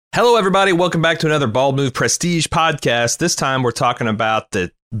Hello, everybody. Welcome back to another Bald Move Prestige podcast. This time we're talking about the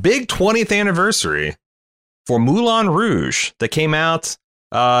big 20th anniversary for Moulin Rouge that came out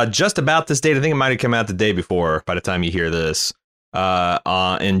just about this date. I think it might have come out the day before by the time you hear this,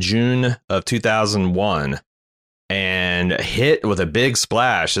 in June of 2001, and hit with a big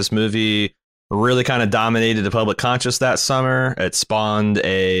splash. This movie really kind of dominated the public conscious that summer. It spawned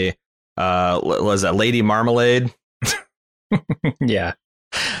a, was that Lady Marmalade? Yeah.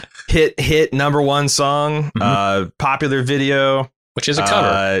 Hit number one song, popular video, which is a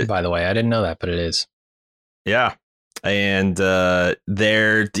cover, by the way. I didn't know that, but it is. Yeah. And it's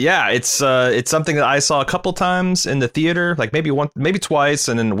something that I saw a couple times in the theater, like maybe twice.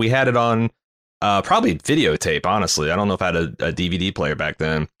 And then we had it on probably videotape. Honestly, I don't know if I had a DVD player back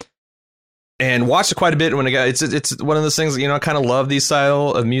then. And watched it quite a bit when it's one of those things, I kind of love these style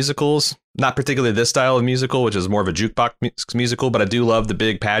of musicals, not particularly this style of musical, which is more of a jukebox musical, but I do love the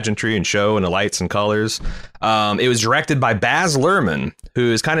big pageantry and show and the lights and colors. It was directed by Baz Luhrmann,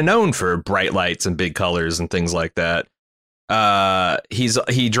 who is kind of known for bright lights and big colors and things like that.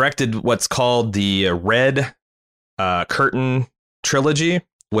 He directed what's called the Red Curtain trilogy,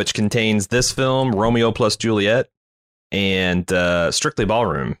 which contains this film, Romeo plus Juliet, and Strictly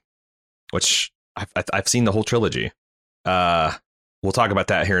Ballroom, which I've seen the whole trilogy. We'll talk about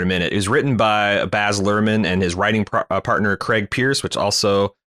that here in a minute. It was written by Baz Luhrmann and his writing partner, Craig Pearce, which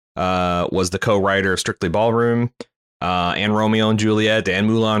also was the co-writer of Strictly Ballroom, and Romeo and Juliet, and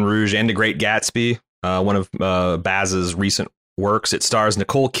Moulin Rouge, and The Great Gatsby, one of Baz's recent works. It stars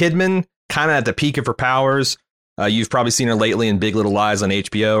Nicole Kidman, kind of at the peak of her powers. You've probably seen her lately in Big Little Lies on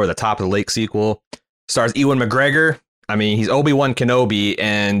HBO or the Top of the Lake sequel. Stars Ewan McGregor. I mean, he's Obi-Wan Kenobi,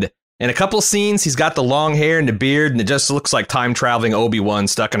 and in a couple scenes, he's got the long hair and the beard, and it just looks like time-traveling Obi-Wan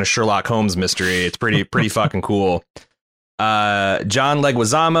stuck in a Sherlock Holmes mystery. It's pretty fucking cool. John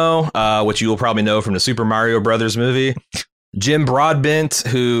Leguizamo, which you will probably know from the Super Mario Brothers movie. Jim Broadbent,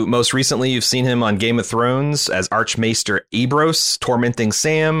 who most recently you've seen him on Game of Thrones as Archmaester Ebrose, tormenting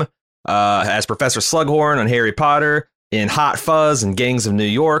Sam, as Professor Slughorn on Harry Potter, in Hot Fuzz and Gangs of New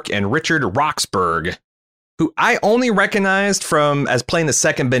York, and Richard Roxburgh, who I only recognized as playing the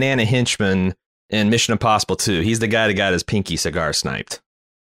second banana henchman in Mission Impossible 2. He's the guy that got his pinky cigar snipped,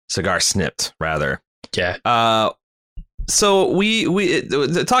 rather. Yeah. So we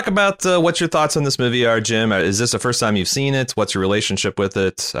talk about what your thoughts on this movie are, Jim. Is this the first time you've seen it? What's your relationship with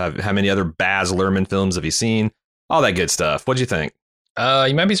it? How many other Baz Luhrmann films have you seen? All that good stuff. What'd you think?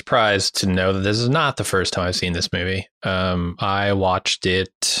 You might be surprised to know that this is not the first time I've seen this movie. I watched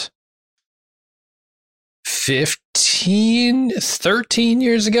it 13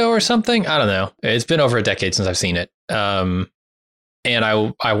 years ago or something. I don't know. It's been over a decade since I've seen it. And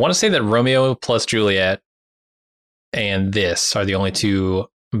I want to say that Romeo plus Juliet and this are the only two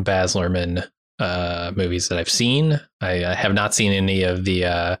Baz Luhrmann movies that I've seen. I have not seen any of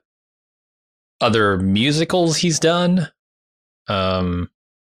the other musicals he's done.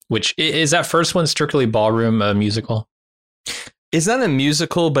 Which is that first one, Strictly Ballroom, a musical? It's not a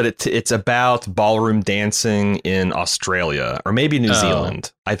musical, but it's about ballroom dancing in Australia or maybe New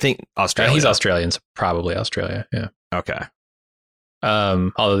Zealand. I think Australia. He's Australian, so probably Australia. Yeah. Okay.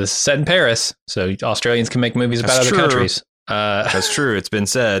 Although this is set in Paris, so Australians can make movies about other countries. That's true. It's been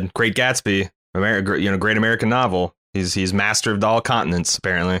said. Great Gatsby, great American novel. He's master of all continents,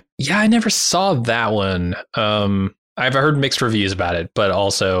 apparently. Yeah, I never saw that one. I've heard mixed reviews about it, but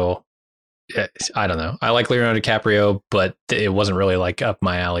also, I don't know. I like Leonardo DiCaprio, but it wasn't really like up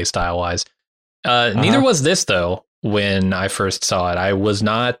my alley style wise. Neither was this, though. When I first saw it, I was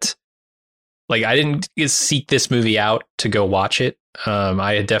not I didn't seek this movie out to go watch it.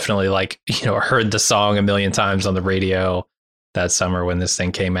 I had definitely heard the song a million times on the radio that summer when this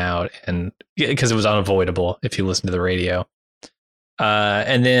thing came out, and because it was unavoidable if you listen to the radio.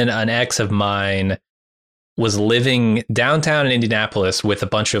 And then an ex of mine was living downtown in Indianapolis with a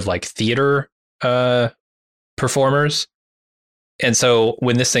bunch of theater performers. And so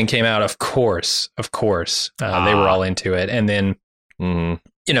when this thing came out, of course, they were all into it. And then,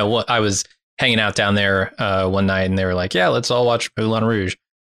 I was hanging out down there one night and they were like, yeah, let's all watch Moulin Rouge.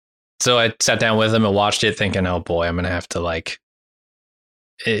 So I sat down with them and watched it thinking, oh boy, I'm going to have to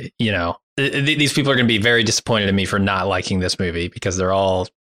these people are going to be very disappointed in me for not liking this movie because they're all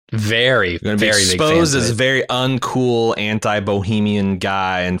very, very big fans. Exposed as a very uncool anti-bohemian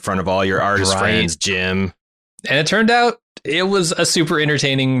guy in front of all your artist friends, Jim. And it turned out it was a super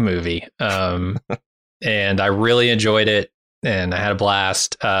entertaining movie. And I really enjoyed it. And I had a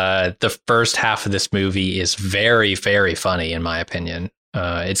blast. The first half of this movie is very, very funny, in my opinion.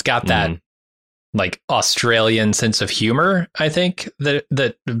 It's got that like Australian sense of humor, I think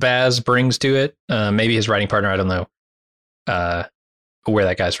that Baz brings to it. Maybe his writing partner, I don't know where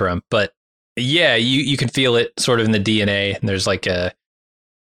that guy's from, but yeah, you can feel it sort of in the DNA, and there's like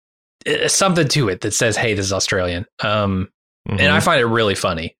something to it that says, hey, this is Australian. And I find it really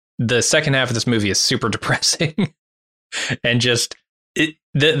funny. The second half of this movie is super depressing and just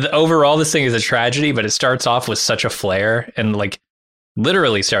the overall, this thing is a tragedy, but it starts off with such a flair, and like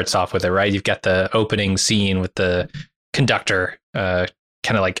literally starts off with it, right? You've got the opening scene with the conductor kind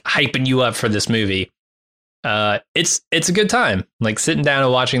of like hyping you up for this movie. It's a good time, like sitting down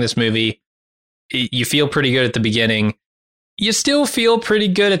and watching this movie. You feel pretty good at the beginning. You still feel pretty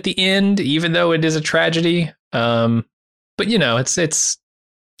good at the end, even though it is a tragedy. But you know, it's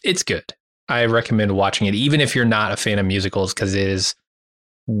good. I recommend watching it, even if you're not a fan of musicals, because it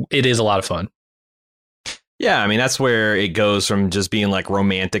is a lot of fun. Yeah, I mean, that's where it goes from just being like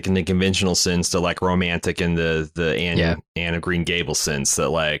romantic in the conventional sense to like romantic in the Anne of Green Gables sense, that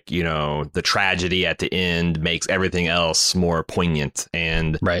like, you know, the tragedy at the end makes everything else more poignant,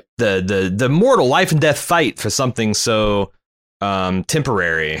 and right. the mortal life and death fight for something so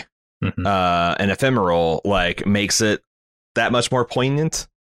temporary and ephemeral like makes it that much more poignant.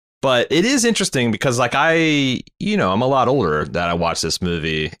 But it is interesting because like I'm a lot older that I watched this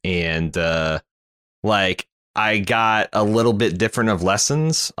movie, and like I got a little bit different of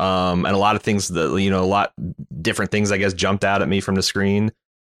lessons, and a lot of things that, you know, a lot different things, I guess, jumped out at me from the screen.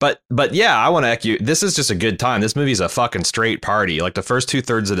 But yeah, I want to echo you. This is just a good time. This movie's a fucking straight party. Like the first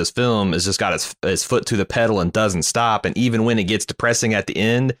 2/3 of this film has just got his foot to the pedal and doesn't stop. And even when it gets depressing at the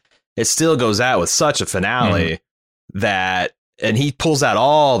end, it still goes out with such a finale that, and he pulls out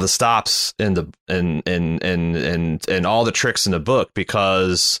all the stops and all the tricks in the book,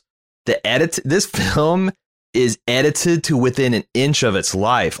 because this film is edited to within an inch of its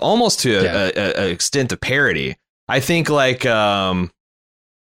life, almost to an extent of parody. I think like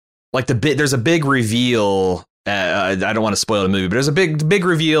there's a big reveal. I don't want to spoil the movie, but there's a big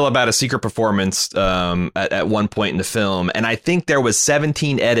reveal about a secret performance at one point in the film, and I think there was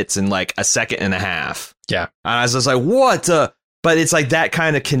 17 edits in like a second and a half. Yeah, and I was just like, what? But it's like that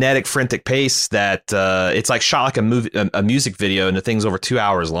kind of kinetic, frantic pace that it's like shot like a music video, and the thing's over 2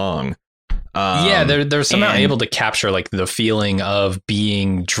 hours long. They're somehow able to capture like the feeling of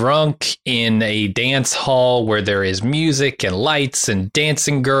being drunk in a dance hall where there is music and lights and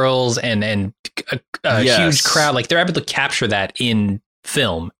dancing girls and a huge crowd. Like they're able to capture that in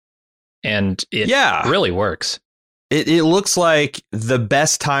film, and it really works. It looks like the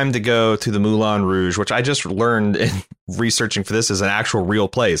best time to go to the Moulin Rouge, which I just learned in researching for this is an actual real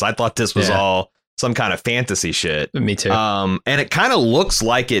place. I thought this was all some kind of fantasy shit. Me too. And it kind of looks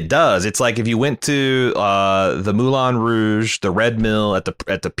like it does. It's like if you went to the Moulin Rouge, the Red Mill at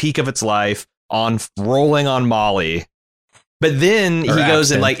the peak of its life, rolling on Molly. But then he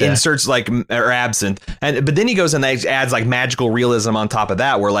goes and like inserts like or absinthe, but then he goes and adds like magical realism on top of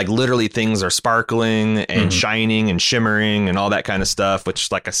that, where like literally things are sparkling and shining and shimmering and all that kind of stuff.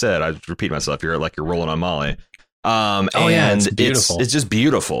 Which, like I said, I repeat myself, you're rolling on Molly. It's beautiful. It's just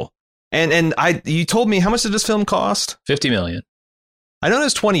beautiful. And you told me, how much did this film cost? $50 million. I know it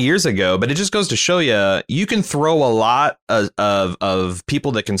was 20 years ago, but it just goes to show you can throw a lot of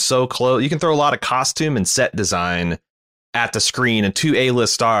people that can sew clothes. You can throw a lot of costume and set design at the screen and 2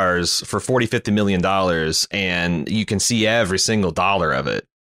 A-list stars for $40-50 million, and you can see every single dollar of it.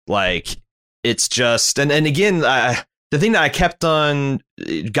 Like, it's just, and again, the thing that kept on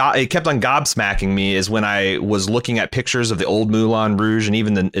gobsmacking me is when I was looking at pictures of the old Moulin Rouge and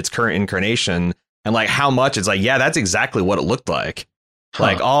even its current incarnation, and like how much it's like, yeah, that's exactly what it looked like.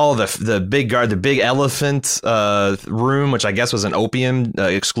 Like all the big elephant room, which I guess was an opium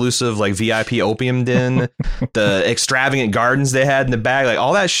exclusive, like VIP opium den, the extravagant gardens they had in the back, like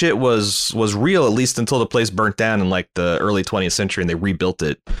all that shit was real, at least until the place burnt down in like the early 20th century and they rebuilt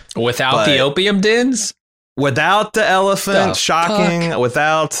it. Without the opium dens? Without the elephant, shocking.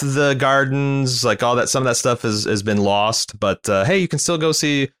 Without the gardens, like all that, some of that stuff has been lost. But hey, you can still go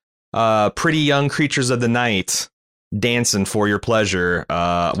see pretty young creatures of the night dancing for your pleasure.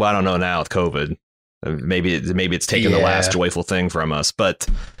 Well, I don't know now with COVID. Maybe it's taken the last joyful thing from us. But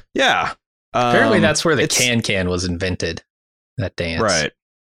yeah, apparently that's where the can was invented. That dance,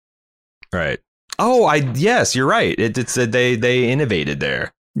 right. Oh, yes, you're right. It's they innovated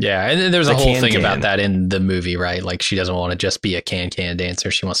there. Yeah, and there's a whole thing about that in the movie, right? Like she doesn't want to just be a can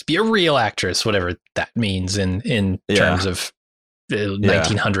dancer; she wants to be a real actress, whatever that means in terms of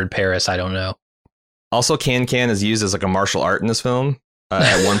 1900 Paris. I don't know. Also, can is used as like a martial art in this film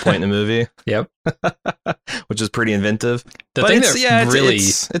at one point in the movie. Yep, which is pretty inventive. The thing that really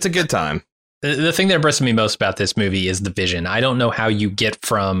it's a good time. the thing that impressed me most about this movie is the vision. I don't know how you get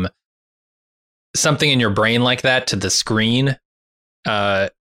from something in your brain like that to the screen.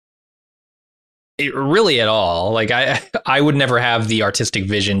 It really at all. Like I would never have the artistic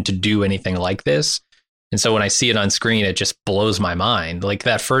vision to do anything like this. And so when I see it on screen, it just blows my mind. Like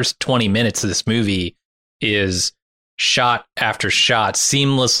that first 20 minutes of this movie is shot after shot,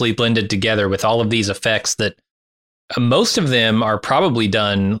 seamlessly blended together with all of these effects that most of them are probably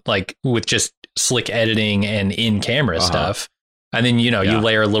done like with just slick editing and in-camera stuff. And then, you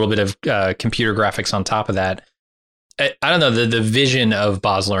layer a little bit of computer graphics on top of that. I don't know, the vision of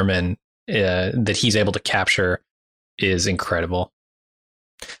Baz Luhrmann that he's able to capture is incredible.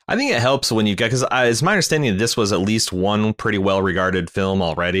 I think it helps when you get, because it's my understanding that this was at least one pretty well-regarded film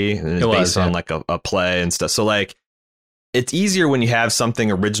already. And it's based on like a play and stuff. So like, it's easier when you have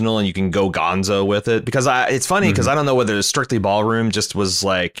something original and you can go gonzo with it, because it's funny because I don't know whether Strictly Ballroom just was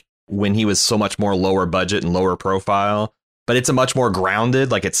like when he was so much more lower budget and lower profile, but it's a much more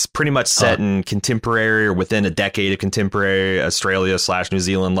grounded, like it's pretty much set in contemporary or within a decade of contemporary Australia / New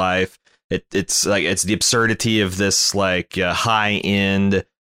Zealand life. It's like, it's the absurdity of this like high end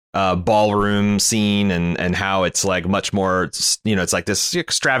ballroom scene and how it's like much more, it's like this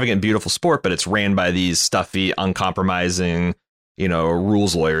extravagant, beautiful sport, but it's ran by these stuffy, uncompromising,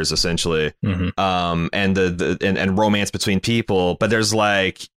 rules lawyers essentially. And and romance between people. But there's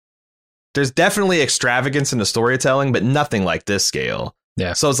definitely extravagance in the storytelling, but nothing like this scale.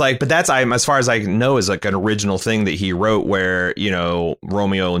 Yeah. So it's like, but that's, as far as I know, is like an original thing that he wrote where,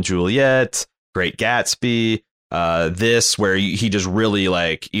 Romeo and Juliet, Great Gatsby, this, where he just really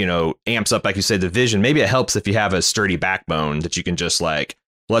like, amps up, like you said, the vision. Maybe it helps if you have a sturdy backbone that you can just like,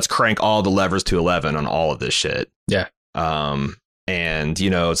 let's crank all the levers to 11 on all of this shit. Yeah. And,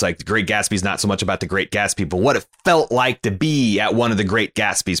 it's like the Great Gatsby's not so much about the Great Gatsby, but what it felt like to be at one of the Great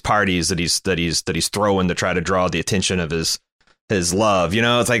Gatsby's parties that he's throwing to try to draw the attention of his love,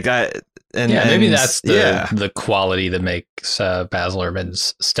 it's like that. And maybe that's the quality that makes Baz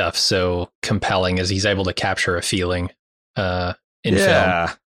Luhrmann's stuff so compelling, is he's able to capture a feeling in film.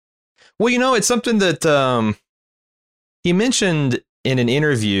 Well, it's something that he mentioned in an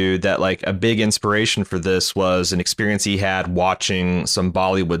interview that like a big inspiration for this was an experience he had watching some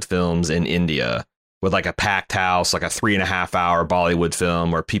Bollywood films in India with like a packed house, like a 3.5 hour Bollywood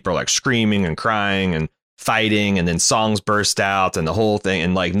film where people are like screaming and crying and fighting, and then songs burst out and the whole thing,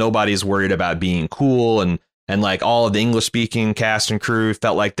 and like nobody's worried about being cool, and like all of the English speaking cast and crew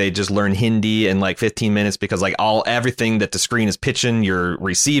felt like they just learned Hindi in like 15 minutes, because like everything that the screen is pitching you're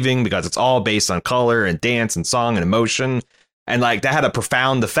receiving, because it's all based on color and dance and song and emotion, and like that had a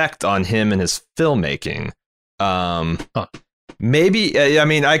profound effect on him and his filmmaking. Maybe,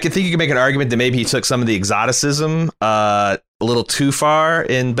 I could think you could make an argument that maybe he took some of the exoticism a little too far,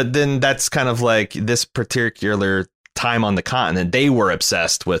 but then that's kind of like this particular time on the continent. They were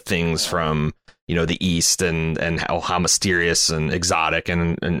obsessed with things from, the East and how mysterious and exotic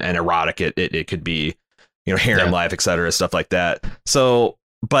and erotic it could be, harem life, etc., stuff like that. So,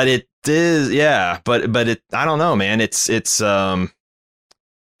 but it is, but it, I don't know, man. It's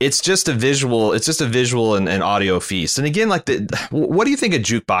just a visual. It's just a visual and audio feast. And again, like, what do you think of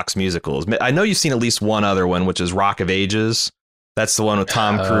jukebox musicals? I know you've seen at least one other one, which is Rock of Ages. That's the one with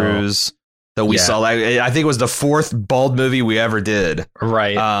Tom Cruise that we saw. I think it was the 4th bald movie we ever did.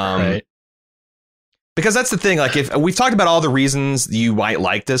 Right. Right. Because that's the thing. Like, if we've talked about all the reasons you might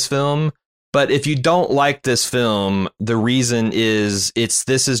like this film, but if you don't like this film, the reason is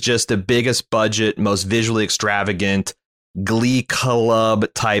this is just the biggest budget, most visually extravagant Glee Club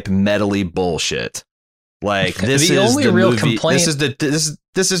type medley bullshit. Like, this the is only the real movie. complaint.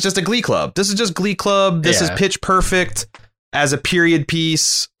 This is just a Glee Club. This is just Glee Club. This is Pitch Perfect as a period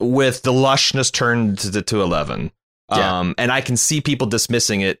piece with the lushness turned to 11. And I can see people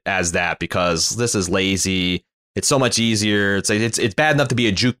dismissing it as that because this is lazy. It's so much easier. It's bad enough to be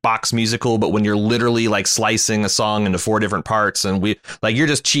a jukebox musical, but when you're literally like slicing a song into 4 different parts, and you're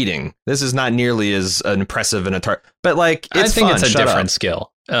just cheating. This is not nearly as impressive and but like, it's I think fun. it's a Shut different up.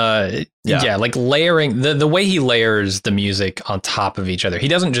 skill. Like layering the way he layers the music on top of each other. He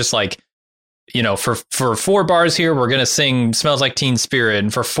doesn't just like, for 4 bars here, we're going to sing Smells Like Teen Spirit.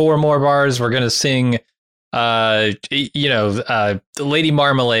 And for 4 more bars, we're going to sing, Lady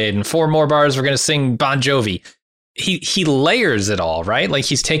Marmalade. And 4 more bars, we're going to sing Bon Jovi. He layers it all, right? Like,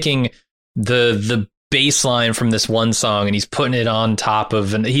 he's taking the bass line from this one song and he's putting it on top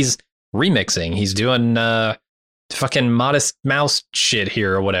of, and he's remixing. He's doing fucking Modest Mouse shit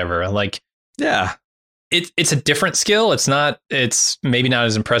here or whatever. Like, it's a different skill. It's maybe not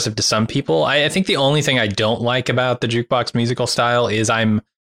as impressive to some people. I think the only thing I don't like about the jukebox musical style is I'm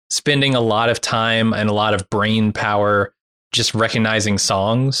spending a lot of time and a lot of brain power just recognizing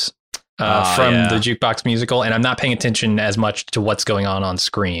songs from the Jukebox Musical, and I'm not paying attention as much to what's going on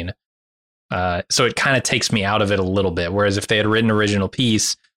screen. So it kind of takes me out of it a little bit. Whereas if they had written an original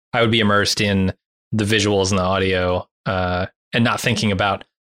piece, I would be immersed in the visuals and the audio and not thinking about,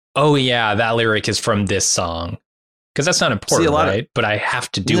 oh, yeah, that lyric is from this song. Because that's not important, right? But I have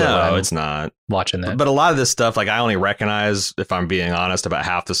to do it. No, it's not. Watching that. But a lot of this stuff, like I only recognize, if I'm being honest, about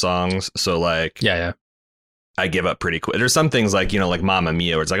half the songs. So like, yeah. I give up pretty quick. There's some things like, like Mamma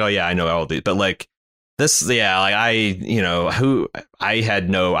Mia, where it's like, oh yeah, I know all these. But like this, like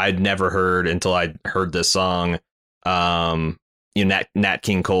I'd never heard until I heard this song. Nat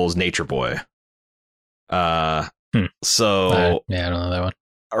King Cole's Nature Boy. So I don't know that one.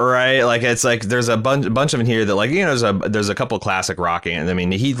 Right, like it's like there's a bunch of in here that like there's a couple classic rock, and I mean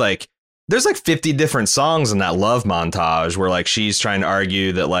there's like 50 different songs in that love montage where like she's trying to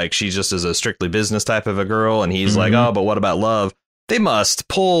argue that like she just is a strictly business type of a girl, and he's like, oh, but what about love? They must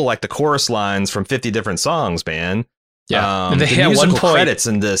pull like the chorus lines from 50 different songs, man. Yeah, they have one point credits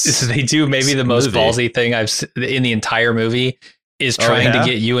in this. They do maybe the most ballsy thing I've seen in the entire movie is trying to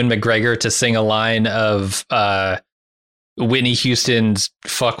get Ewan McGregor to sing a line of Whitney Houston's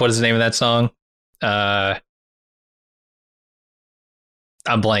what is the name of that song? I'm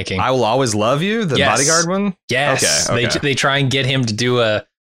blanking. I Will Always Love You, the Bodyguard one? Yes. Okay. They try and get him to do a...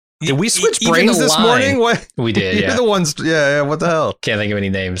 Did we switch brains this morning? What? We did, You're the ones... Yeah, what the hell? Can't think of any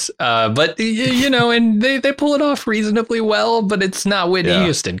names. But, and they pull it off reasonably well, but it's not Whitney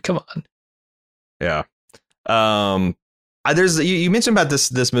Houston. Come on. Yeah. There's you mentioned about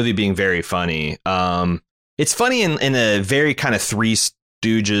this movie being very funny. It's funny in a very kind of Three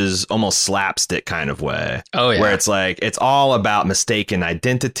Stooges, almost slapstick kind of way. Oh, yeah. Where it's like, it's all about mistaken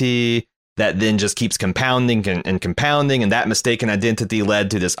identity that then just keeps compounding and compounding. And that mistaken identity led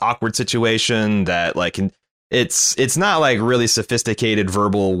to this awkward situation that like, it's not like really sophisticated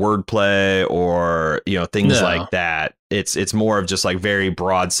verbal wordplay or, things like that. It's more of just like very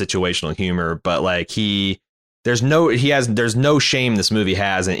broad situational humor. But like there's no shame this movie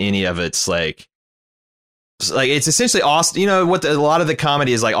has in any of its like it's essentially Austin, a lot of the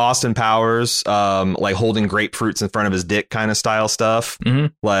comedy is like Austin Powers, like holding grapefruits in front of his dick kind of style stuff.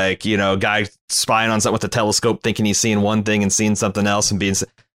 Mm-hmm. Like, guy spying on something with a telescope, thinking he's seeing one thing and seeing something else and being it's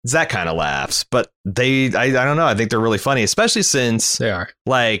that kind of laughs. But I don't know. I think they're really funny, especially since they are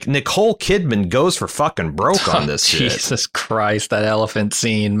like Nicole Kidman goes for fucking broke on this shit. Jesus Christ, that elephant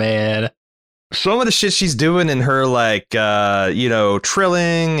scene, man. Some of the shit she's doing in her like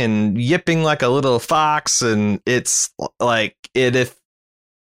trilling and yipping like a little fox, and it's like if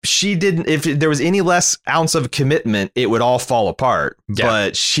there was any less ounce of commitment, it would all fall apart. Yeah.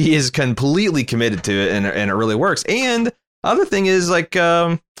 But she is completely committed to it, and it really works. And other thing is like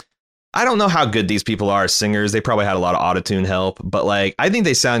I don't know how good these people are as singers. They probably had a lot of autotune help, but like I think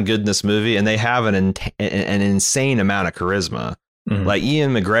they sound good in this movie, and they have an insane amount of charisma. Mm-hmm. Like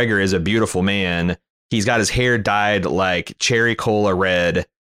Ewan McGregor is a beautiful man. He's got his hair dyed like cherry cola red.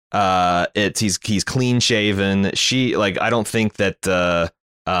 He's clean shaven. I don't think that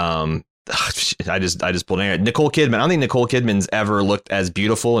I just pulled in Nicole Kidman. I don't think Nicole Kidman's ever looked as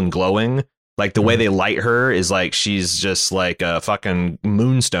beautiful and glowing. Like the way they light her is like she's just like a fucking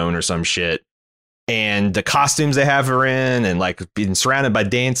moonstone or some shit. And the costumes they have her in, and like being surrounded by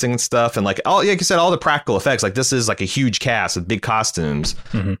dancing and stuff, and like like you said, all the practical effects. Like this is like a huge cast with big costumes.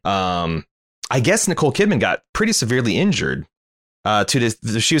 Mm-hmm. I guess Nicole Kidman got pretty severely injured.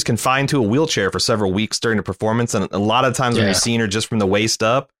 She was confined to a wheelchair for several weeks during the performance, and a lot of times when you've seen her just from the waist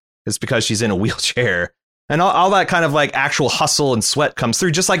up, it's because she's in a wheelchair. And all that kind of like actual hustle and sweat comes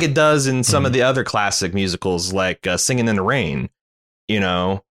through, just like it does in some of the other classic musicals, like Singing in the Rain.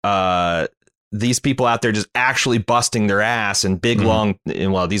 These people out there just actually busting their ass in big, long,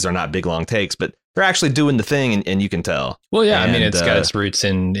 well, these are not big, long takes, but they're actually doing the thing, and you can tell. Well, yeah, I mean, it's got its roots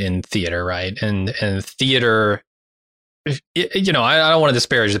in theater, right? And theater, I don't want to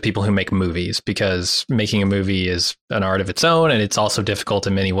disparage the people who make movies, because making a movie is an art of its own, and it's also difficult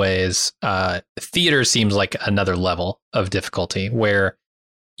in many ways. Theater seems like another level of difficulty, where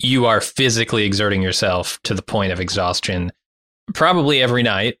you are physically exerting yourself to the point of exhaustion, probably every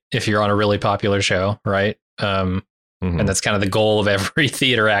night if you're on a really popular show, right? And that's kind of the goal of every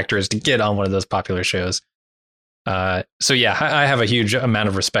theater actor, is to get on one of those popular shows. So yeah, I have a huge amount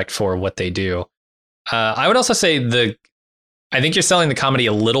of respect for what they do. I would also say I think you're selling the comedy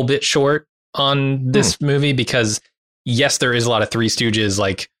a little bit short on this movie, because yes, there is a lot of Three Stooges,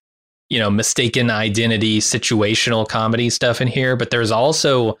 like, mistaken identity, situational comedy stuff in here, but there's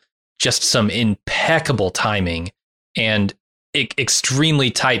also just some impeccable timing and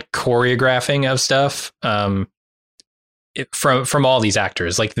extremely tight choreographing of stuff from all these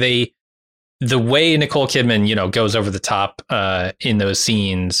actors. Like the way Nicole Kidman, goes over the top in those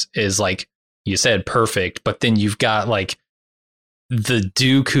scenes is, like you said, perfect. But then you've got like the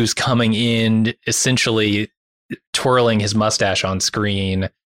Duke who's coming in, essentially twirling his mustache on screen.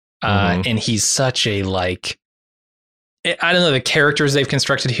 And he's such a, like, I don't know, the characters they've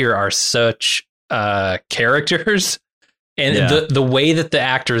constructed here are such characters. And the way that the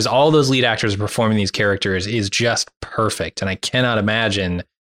actors, all those lead actors are performing these characters is just perfect. And I cannot imagine,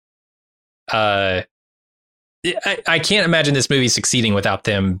 I can't imagine this movie succeeding without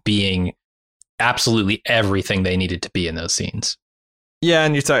them being absolutely everything they needed to be in those scenes. Yeah,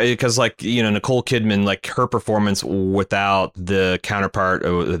 and you're talking because, like, Nicole Kidman, like, her performance without the counterpart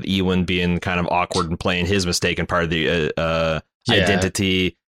of Ewan being kind of awkward and playing his mistaken part of the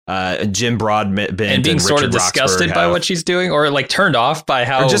identity. Jim Broadbent and being sort of disgusted by what she's doing, or like turned off by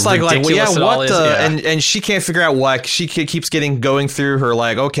how just ridiculous it all is. And she can't figure out what she keeps going through her,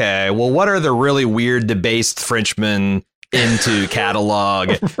 like, okay, well, what are the really weird debased Frenchmen into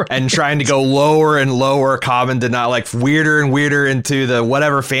catalog right. And trying to go lower and lower common to not, like, weirder and weirder into the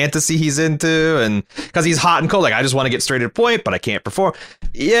whatever fantasy he's into, and because he's hot and cold, like, I just want to get straight to the point, but I can't perform.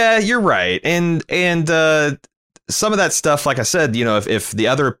 Yeah, you're right. And some of that stuff, like I said, if the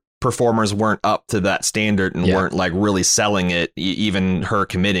other performers weren't up to that standard and weren't, like, really selling it, even her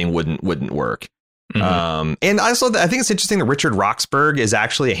committing wouldn't work. And also, I think it's interesting that Richard Roxburgh is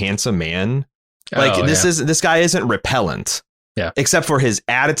actually a handsome man. Like, this guy isn't repellent, except for his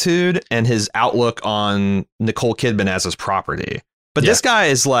attitude and his outlook on Nicole Kidman as his property. But this guy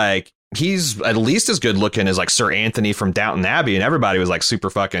is, like, he's at least as good looking as, like, Sir Anthony from Downton Abbey, and everybody was, like, super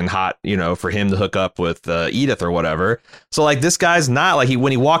fucking hot, for him to hook up with Edith or whatever. So, like, this guy's not, like,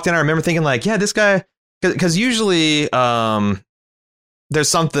 when he walked in, I remember thinking, like, yeah, this guy, because usually there's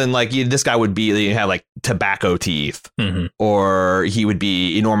something like this guy would be, have, like, tobacco teeth, or he would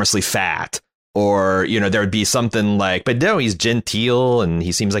be enormously fat. Or, there would be something like, but no, he's genteel and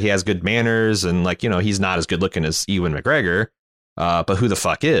he seems like he has good manners, and, like, he's not as good looking as Ewan McGregor, but who the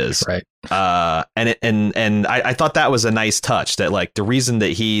fuck is? Right. And I thought that was a nice touch, that, like, the reason that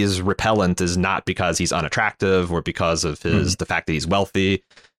he's repellent is not because he's unattractive or because of the fact that he's wealthy.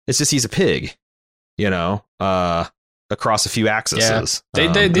 It's just he's a pig, across a few axes.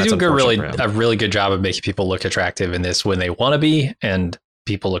 Yeah. They do a really good job of making people look attractive in this when they want to be, and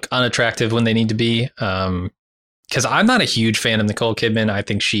people look unattractive when they need to be. Because I'm not a huge fan of Nicole Kidman. I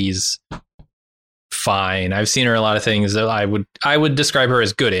think she's fine. I've seen her in a lot of things that I would describe her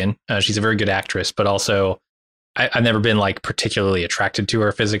as good in. She's a very good actress, but also I've never been, like, particularly attracted to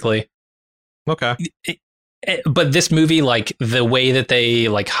her physically. Okay. But this movie, like, the way that they,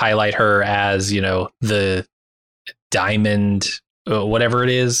 like, highlight her as, the diamond, whatever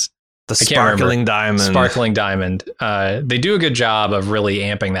it is, the sparkling diamond. They do a good job of really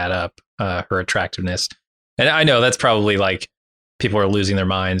amping that up, her attractiveness. And I know that's probably, like, people are losing their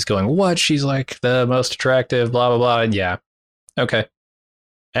minds going, what? She's, like, the most attractive, blah, blah, blah. And yeah. Okay.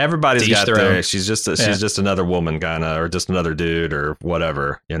 Everybody's got their, she's just another woman, kind of, or just another dude or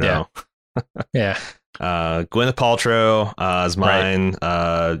whatever, Yeah. Gwyneth Paltrow is mine.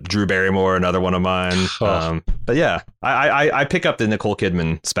 Right. Drew Barrymore, another one of mine. But yeah, I pick up the Nicole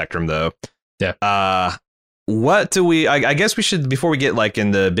Kidman spectrum, though. Yeah. What do we? I guess we should, before we get, like,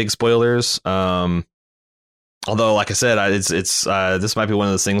 into big spoilers. Although, like I said, it's this might be one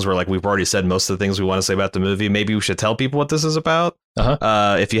of those things where, like, we've already said most of the things we want to say about the movie. Maybe we should tell people what this is about.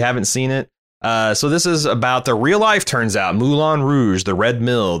 If you haven't seen it. So this is about the real life, turns out, Moulin Rouge, the Red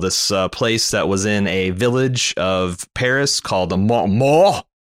Mill, this place that was in a village of Paris called the Montmartre,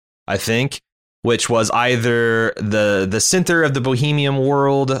 I think, which was either the center of the Bohemian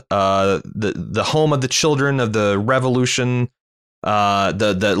world, the home of the children of the revolution,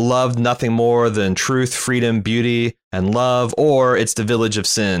 that loved nothing more than truth, freedom, beauty, and love, or it's the village of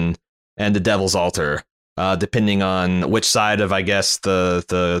sin and the devil's altar. Depending on which side of, I guess,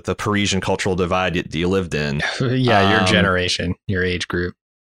 the Parisian cultural divide you lived in. Yeah, your generation, your age group.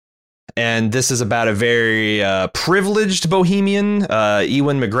 And this is about a very privileged bohemian,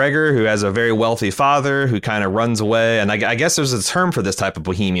 Ewan McGregor, who has a very wealthy father who kind of runs away. And I guess there's a term for this type of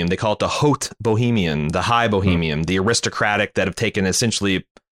bohemian. They call it the haute bohemian, the high bohemian, the aristocratic that have taken essentially,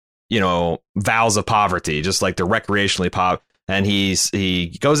 vows of poverty, just like the recreationally poverty. And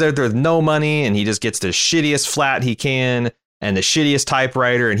he goes there with no money, and he just gets the shittiest flat he can and the shittiest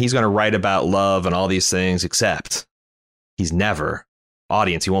typewriter, and he's going to write about love and all these things, except he's never,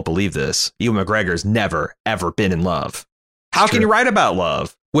 audience, you won't believe this, Ewan McGregor's never, ever been in love. How can you write about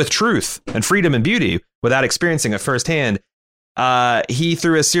love with truth and freedom and beauty without experiencing it firsthand? He,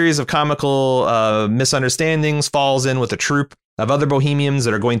 through a series of comical misunderstandings, falls in with a troupe of other bohemians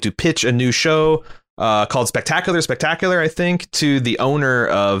that are going to pitch a new show called Spectacular, I think, to the owner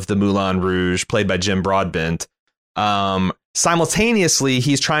of the Moulin Rouge, played by Jim Broadbent. Simultaneously,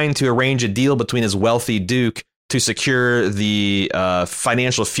 he's trying to arrange a deal between his wealthy duke to secure the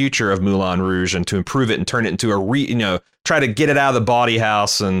financial future of Moulin Rouge and to improve it and turn it into try to get it out of the bawdy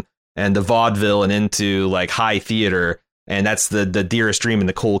house and the vaudeville and into like high theater. And that's the dearest dream of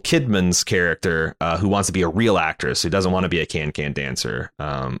Nicole Kidman's character, who wants to be a real actress, who doesn't want to be a can-can dancer.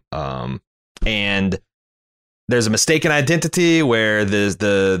 And there's a mistaken identity where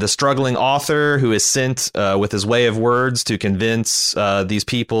the struggling author who is sent with his way of words to convince these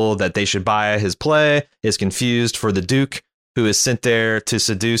people that they should buy his play is confused for the Duke, who is sent there to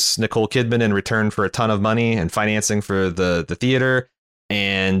seduce Nicole Kidman in return for a ton of money and financing for the theater.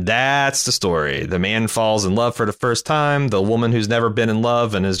 And that's the story. The man falls in love for the first time. The woman who's never been in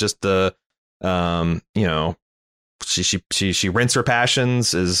love and is just she rents her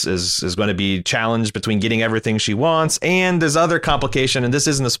passions is going to be challenged between getting everything she wants. And there's other complication. And this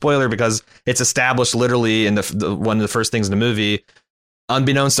isn't a spoiler because it's established literally in the one of the first things in the movie.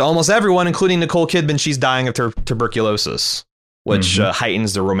 Unbeknownst to almost everyone, including Nicole Kidman, she's dying of tuberculosis, which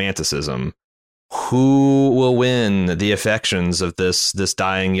heightens the romanticism. Who will win the affections of this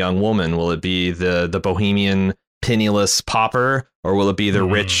dying young woman? Will it be the bohemian penniless pauper, or will it be the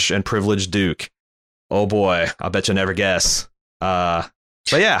rich and privileged Duke? Oh boy, I'll bet you'll never guess. But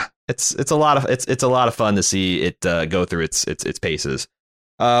yeah, it's a lot of fun to see it go through its paces.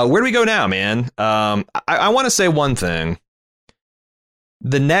 Where do we go now, man? I want to say one thing.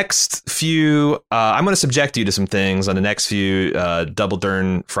 The next few, I'm going to subject you to some things on the next few Double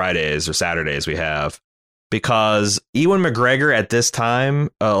Dern Fridays or Saturdays we have, because Ewan McGregor at this time,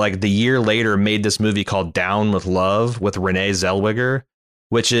 like the year later, made this movie called Down with Love with Renee Zellweger,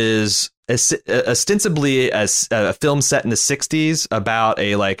 which is ostensibly a film set in the 60s about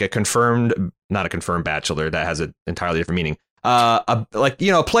a not a confirmed bachelor, that has an entirely different meaning. A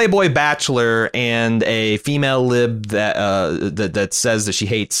Playboy bachelor and a female lib that says that she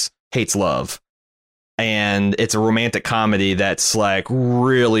hates love, and it's a romantic comedy that's like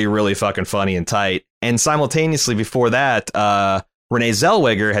really, really fucking funny and tight. And simultaneously before that, Renee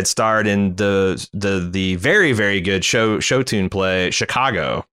Zellweger had starred in the very, very good show tune play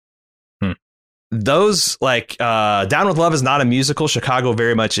Chicago. Those Down with Love is not a musical. Chicago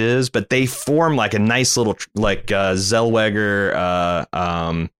very much is, but they form like a nice little Zellweger,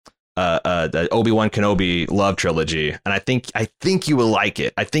 the Obi-Wan Kenobi love trilogy. And I think you will like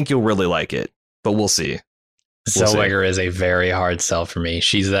it. I think you'll really like it, but we'll see. Zellweger is a very hard sell for me.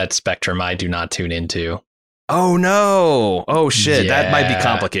 She's that spectrum I do not tune into. Oh no. Oh shit. Yeah. That might be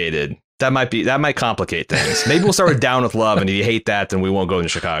complicated. That might complicate things. Maybe we'll start with Down with Love, and if you hate that, then we won't go into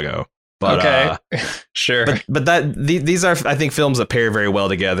Chicago. But, okay, sure. But these are, I think, films that pair very well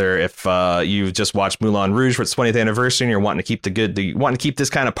together. If you've just watched Moulin Rouge for its 20th anniversary and you're wanting to keep this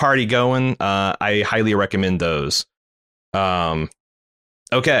kind of party going, I highly recommend those. Okay,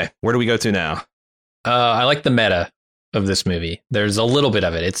 where do we go to now? I like the meta of this movie. There's a little bit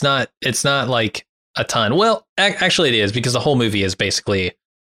of it. It's not like a ton. Well, actually, it is, because the whole movie is basically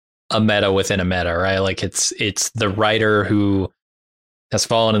a meta within a meta, right? Like it's the writer who has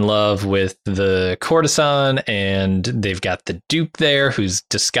fallen in love with the courtesan, and they've got the Duke there who's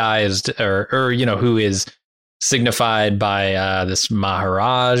disguised or who is signified by this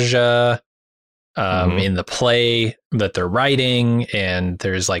Maharaja in the play that they're writing. And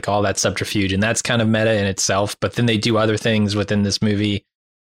there's like all that subterfuge, and that's kind of meta in itself. But then they do other things within this movie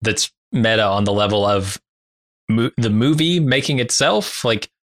that's meta on the level of the movie making itself. Like,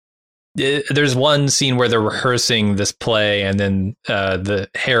 there's one scene where they're rehearsing this play, and then the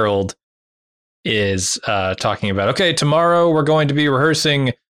Herald is talking about, okay, tomorrow we're going to be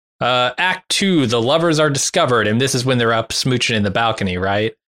rehearsing Act 2, The Lovers Are Discovered. And this is when they're up smooching in the balcony,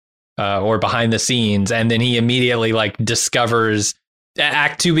 right? Or behind the scenes. And then he immediately discovers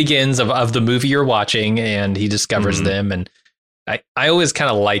Act 2 begins of the movie you're watching, and he discovers them. And I always kind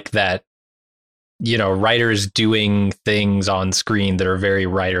of like that, writers doing things on screen that are very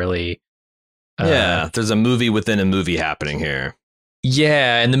writerly. Yeah, there's a movie within a movie happening here.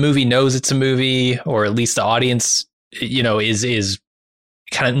 Yeah, and the movie knows it's a movie, or at least the audience, is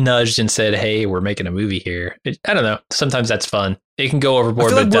kind of nudged and said, hey, we're making a movie here. I don't know. Sometimes that's fun. It can go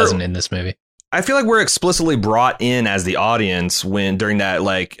overboard, but it doesn't in this movie. I feel like we're explicitly brought in as the audience during that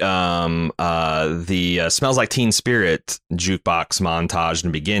the Smells Like Teen Spirit jukebox montage in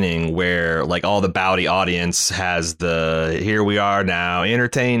the beginning, where all the bawdy audience has the "Here we are now,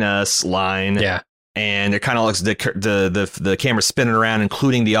 entertain us" line. Yeah. and it kind of looks the camera spinning around,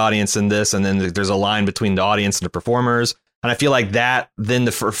 including the audience in this, and then there's a line between the audience and the performers. And I feel like that then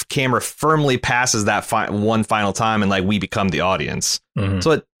the camera firmly passes that one final time, and like we become the audience. Mm-hmm.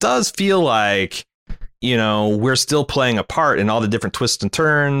 So it does feel like, you know, we're still playing a part in all the different twists and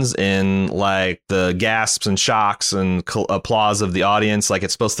turns, and like the gasps and shocks and applause of the audience. Like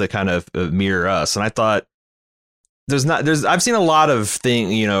it's supposed to kind of mirror us. And I thought I've seen a lot of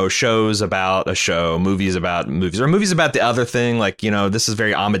shows about a show, movies about movies, or movies about the other thing. Like, you know, this is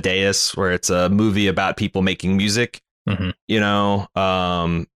very Amadeus, where it's a movie about people making music. Mm-hmm. You know,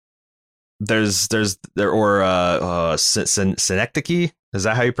 there's Synecdoche. Is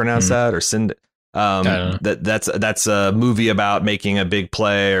that how you pronounce that? Or that's a movie about making a big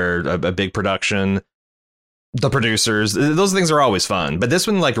play or a big production. The producers, those things are always fun, but this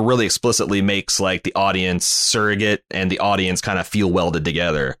one like really explicitly makes like the audience surrogate and the audience kind of feel welded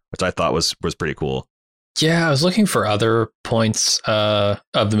together, which I thought was pretty cool. Yeah, I was looking for other points of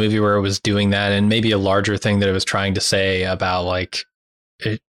the movie where it was doing that, and maybe a larger thing that it was trying to say about like,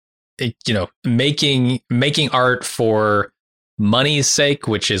 making art for money's sake,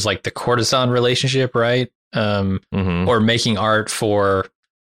 which is like the courtesan relationship, right? Or making art for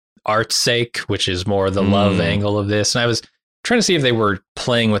art's sake, which is more the love angle of this. And I was trying to see if they were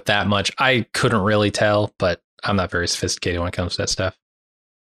playing with that much. I couldn't really tell, but I'm not very sophisticated when it comes to that stuff.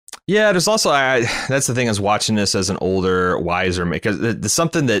 Yeah, there's also that's the thing, is watching this as an older, wiser, because there's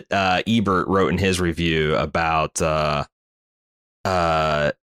something that Ebert wrote in his review about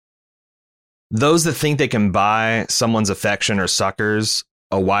those that think they can buy someone's affection are suckers.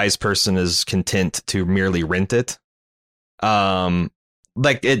 A wise person is content to merely rent it.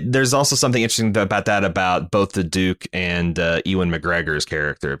 There's also something interesting about that, about both the Duke and Ewan McGregor's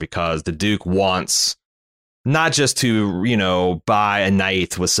character, because the Duke wants not just to, you know, buy a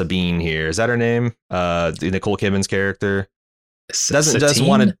night with Sabine here. Is that her name? Nicole Kidman's character doesn't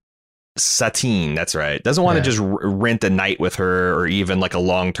want to. Satine, that's right. Doesn't want to just rent a night with her, or even like a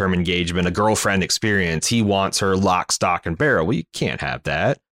long-term engagement, a girlfriend experience. He wants her lock, stock, and barrel. Well, you can't have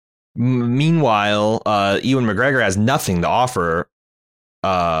that. Meanwhile, Ewan McGregor has nothing to offer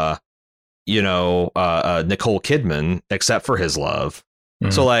Nicole Kidman except for his love.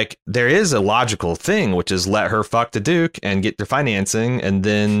 Mm-hmm. So like there is a logical thing, which is let her fuck the Duke and get the financing, and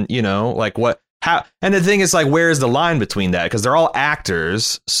then, you know, like how, and the thing is like, where's the line between that? Because they're all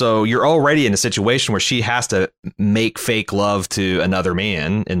actors, so you're already in a situation where she has to make fake love to another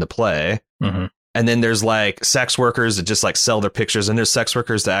man in the play. Mm-hmm. And then there's like sex workers that just like sell their pictures, and there's sex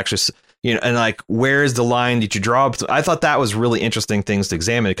workers that actually, you know, and like, where's the line that you draw? I thought that was really interesting things to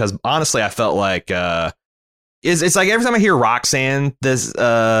examine, because honestly, I felt like it's like every time I hear Roxanne this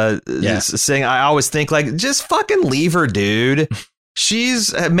sing, I always think like, just fucking leave her, dude.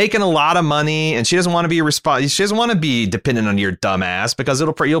 She's making a lot of money, and she doesn't want to be she doesn't want to be dependent on your dumb ass, because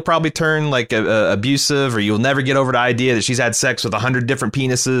you'll probably turn like abusive, or you'll never get over the idea that she's had sex with 100 different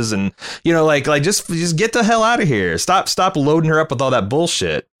penises, and you know, like just get the hell out of here. Stop loading her up with all that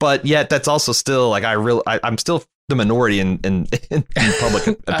bullshit. But yet that's also still like, I'm still the minority in public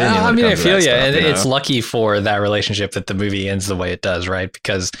opinion. I mean, I feel you, and it's lucky for that relationship that the movie ends the way it does, right?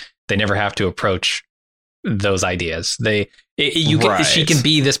 Because they never have to approach those ideas. She can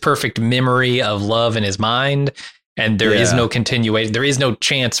be this perfect memory of love in his mind, and there is no continuation. There is no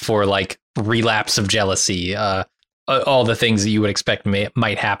chance for like relapse of jealousy. All the things that you would expect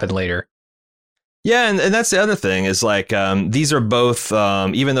might happen later. Yeah, and that's the other thing is like, these are both,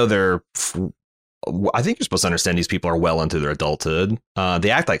 even though they're, I think you're supposed to understand these people are well into their adulthood.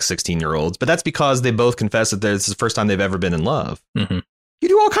 They act like 16-year-olds, but that's because they both confess that this is the first time they've ever been in love. Mm-hmm. You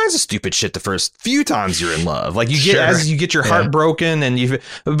do all kinds of stupid shit the first few times you're in love. Like as you get your heart broken, and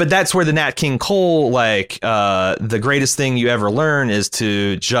but that's where the Nat King Cole, like, the greatest thing you ever learn is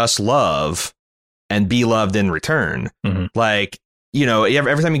to just love and be loved in return. Mm-hmm. Like, you know,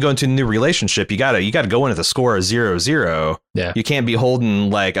 every time you go into a new relationship, you gotta go in with a score of 0-0. Yeah. You can't be holding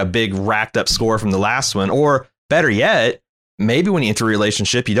like a big racked up score from the last one, or better yet, maybe when you enter a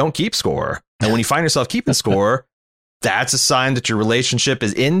relationship, you don't keep score. And when you find yourself keeping score, that's a sign that your relationship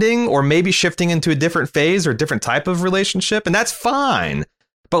is ending, or maybe shifting into a different phase or a different type of relationship. And that's fine.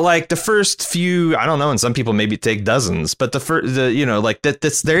 But like the first few, I don't know, and some people maybe take dozens, but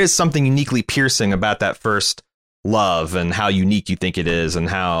there is something uniquely piercing about that first love, and how unique you think it is, and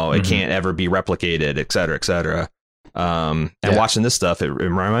how it can't ever be replicated, et cetera, et cetera. And watching this stuff, it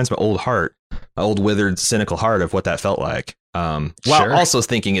reminds my old withered, cynical heart of what that felt like. While also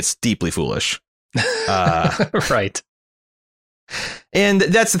thinking it's deeply foolish. Right. And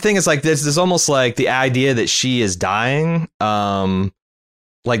that's the thing, is like there's almost like the idea that she is dying.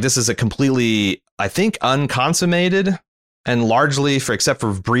 Like this is a completely I think, unconsummated and largely, except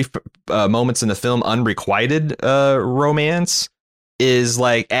for brief moments in the film, unrequited romance is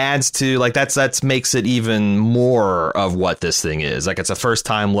like adds to like that's makes it even more of what this thing is. Like it's a first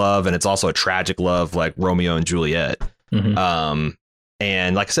time love, and it's also a tragic love, like Romeo and Juliet. Mm-hmm.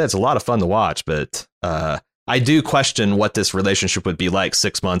 And like I said, it's a lot of fun to watch, but I do question what this relationship would be like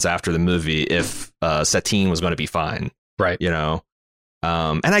 6 months after the movie if Satine was going to be fine. Right. You know,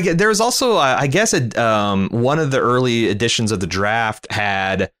 and I get there's also, I guess, one of the early editions of the draft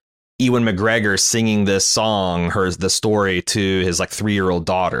had Ewan McGregor singing this song, the story to his like 3-year-old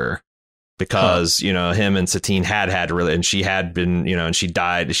daughter, because, you know, him and Satine had really, and she had been, you know, and she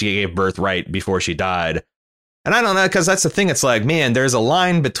died. She gave birth right before she died. And I don't know, because that's the thing. It's like, man, there's a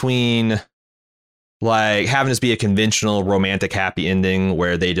line between like having this be a conventional romantic happy ending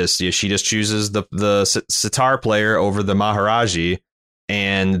where they just, she just chooses the sitar player over the Maharaji.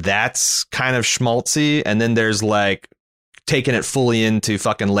 And that's kind of schmaltzy. And then there's like taking it fully into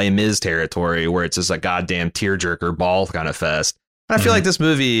fucking Les Mis territory where it's just a goddamn tearjerker ball kind of fest. And I feel like this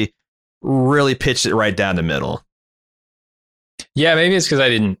movie really pitched it right down the middle. Yeah, maybe it's because I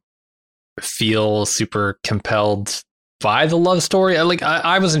didn't feel super compelled by the love story.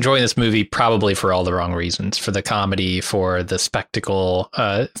 I was enjoying this movie probably for all the wrong reasons, for the comedy, for the spectacle,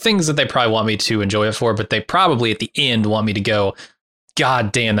 things that they probably want me to enjoy it for, but they probably at the end want me to go,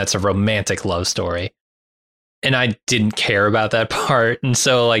 God damn, that's a romantic love story. And I didn't care about that part. And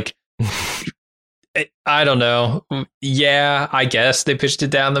so like, I don't know. Yeah, I guess they pitched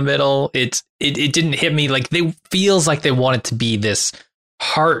it down the middle. It didn't hit me like feels like they want it to be this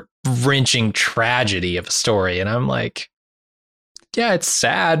heart-wrenching tragedy of a story. And I'm like, yeah, it's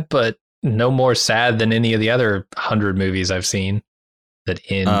sad, but no more sad than any of the other 100 movies I've seen that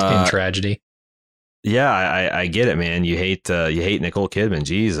end in tragedy. Yeah, I get it, man. You hate Nicole Kidman.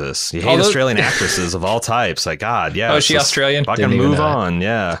 Jesus, you hate Australian actresses of all types. Like, God, yeah. Oh, is she Australian? Fucking move on.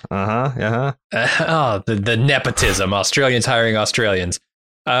 Yeah. The nepotism. Australians hiring Australians.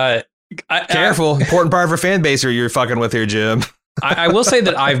 Careful. Important part of our fan base you're fucking with here, Jim. I will say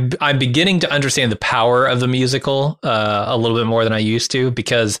that I'm beginning to understand the power of the musical a little bit more than I used to,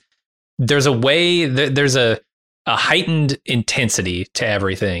 because there's a way there's a heightened intensity to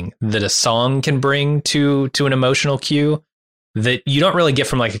everything that a song can bring to an emotional cue that you don't really get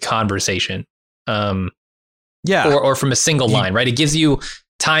from like a conversation. Or from a single line, right? It gives you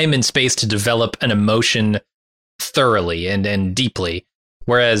time and space to develop an emotion thoroughly and deeply.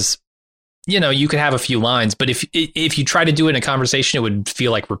 Whereas, you know, you could have a few lines, but if you try to do it in a conversation, it would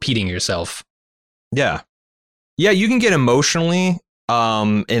feel like repeating yourself. Yeah. Yeah, you can get emotionally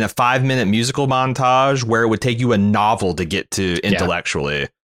in a 5-minute musical montage where it would take you a novel to get to intellectually.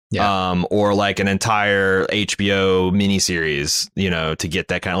 Yeah. Or like an entire HBO miniseries, you know, to get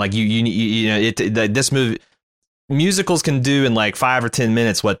that kind of like you know, this movie. Musicals can do in like 5 or 10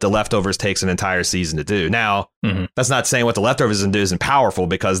 minutes what The Leftovers takes an entire season to do. Now, that's not saying what The Leftovers can do isn't powerful,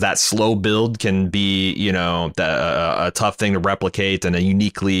 because that slow build can be, you know, a tough thing to replicate and a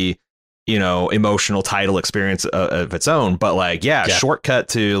uniquely, you know, emotional title experience of its own. But like, yeah, shortcut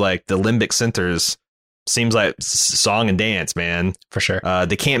to like the limbic centers seems like song and dance, man. For sure.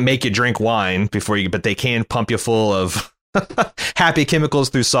 They can't make you drink wine but they can pump you full of happy chemicals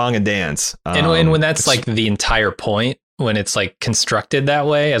through song and dance. And when that's like the entire point, when it's like constructed that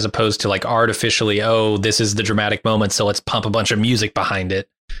way, as opposed to like artificially, oh, this is the dramatic moment, so let's pump a bunch of music behind it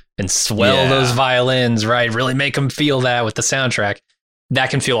and swell those violins, right? Really make them feel that with the soundtrack. That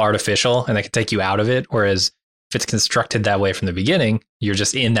can feel artificial and that can take you out of it. Whereas if it's constructed that way from the beginning, you're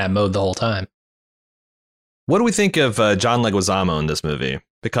just in that mode the whole time. What do we think of John Leguizamo in this movie?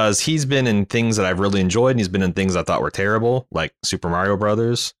 Because he's been in things that I've really enjoyed, and he's been in things I thought were terrible, like Super Mario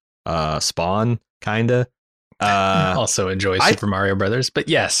Brothers, Spawn, kinda. I also enjoy Super Mario Brothers, but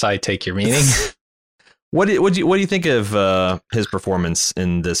yes, I take your meaning. What do you think of his performance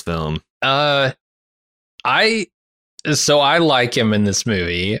in this film? I like him in this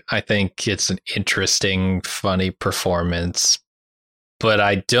movie. I think it's an interesting, funny performance, but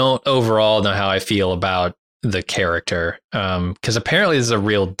I don't overall know how I feel about the character, because apparently this is a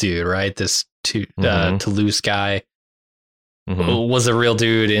real dude, right? This Toulouse guy was a real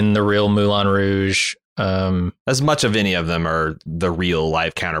dude in the real Moulin Rouge. As much of any of them are the real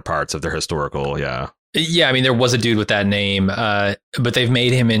life counterparts of their historical, yeah, I mean, there was a dude with that name, but they've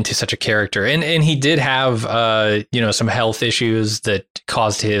made him into such a character, and he did have some health issues that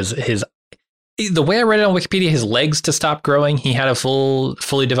caused his. The way I read it on Wikipedia, his legs to stop growing. He had a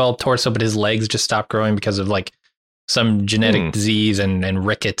fully developed torso, but his legs just stopped growing because of like some genetic disease and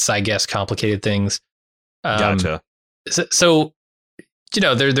rickets, I guess, complicated things. Gotcha. So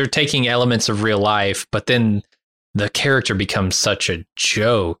they're taking elements of real life, but then the character becomes such a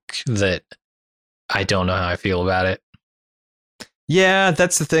joke that I don't know how I feel about it. Yeah,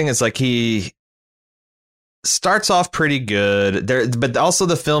 that's the thing. Is like he starts off pretty good there, but also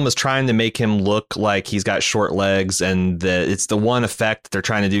the film is trying to make him look like he's got short legs, and it's the one effect they're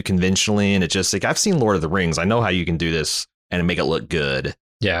trying to do conventionally. And it just like, I've seen Lord of the Rings. I know how you can do this and make it look good.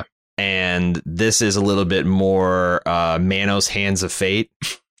 Yeah. And this is a little bit more Manos Hands of Fate.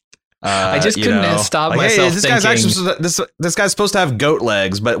 I just couldn't stop myself this thinking... guy's actually this guy's supposed to have goat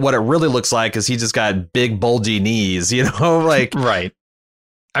legs, but what it really looks like is he just got big bulgy knees, like right.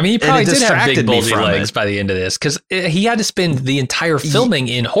 I mean, he probably did have big bulgy legs by the end of this, because he had to spend the entire filming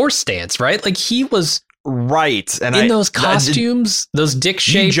in horse stance, right? Like he was right, and in those costumes, those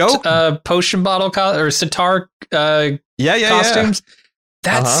dick-shaped potion bottle or sitar costumes. Yeah.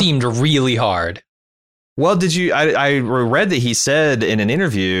 That seemed really hard. Well, I read that he said in an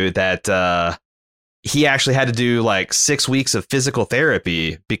interview that he actually had to do like 6 weeks of physical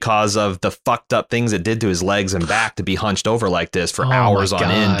therapy because of the fucked up things it did to his legs and back to be hunched over like this for hours on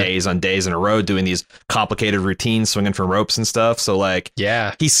end, days on days in a row, doing these complicated routines, swinging from ropes and stuff. So like,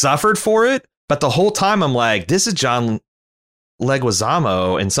 yeah, he suffered for it. But the whole time I'm like, this is John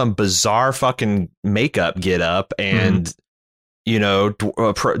Leguizamo in some bizarre fucking makeup get up and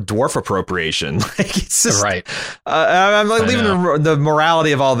dwarf appropriation. Like it's just right. I'm like leaving the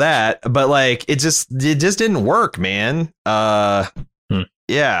morality of all that, but like it just didn't work, man. Yeah,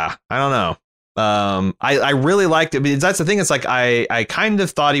 I don't know. I really liked it. That's the thing. It's like I kind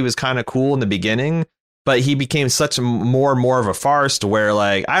of thought he was kind of cool in the beginning, but he became such more and more of a farce to where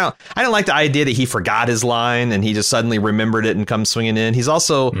like I don't like the idea that he forgot his line and he just suddenly remembered it and comes swinging in. He's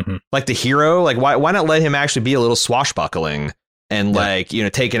also like the hero. Like why not let him actually be a little swashbuckling? And like,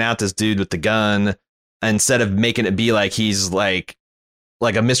 taking out this dude with the gun instead of making it be like he's like a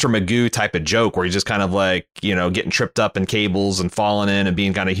Mr. Magoo type of joke where he's just kind of like, getting tripped up in cables and falling in and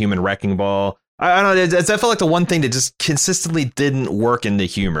being kind of human wrecking ball. I don't know. I felt like the one thing that just consistently didn't work in the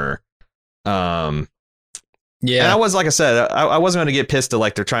humor. Yeah. And I was, like I said, I wasn't going to get pissed at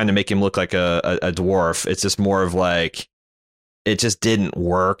like they're trying to make him look like a dwarf. It's just more of like it just didn't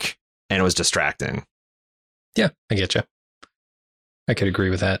work and it was distracting. Yeah, I get you. I could agree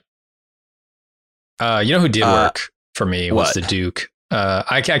with that. Who did work for me was the Duke.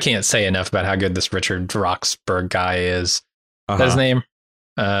 I can't say enough about how good this Richard Roxburgh guy is. Is that his name?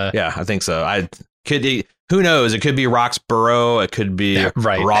 Yeah, I think so. Who knows? It could be Roxborough. It could be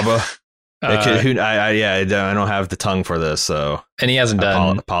Robba. I don't have the tongue for this, so and he hasn't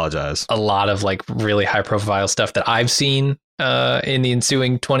done apologize a lot of like really high profile stuff that I've seen in the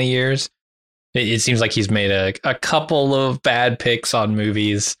ensuing 20 years. It seems like he's made a couple of bad picks on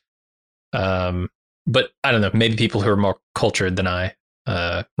movies. But I don't know, maybe people who are more cultured than I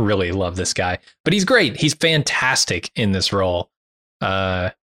really love this guy. But he's great. He's fantastic in this role.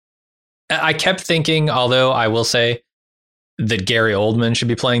 I kept thinking, although I will say that Gary Oldman should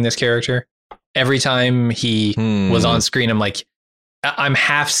be playing this character. Every time he was on screen, I'm like, I'm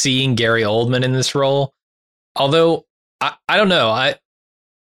half seeing Gary Oldman in this role. Although, I don't know.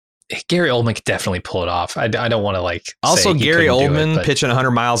 Gary Oldman could definitely pull it off. I don't want to like. Also, Gary Oldman pitching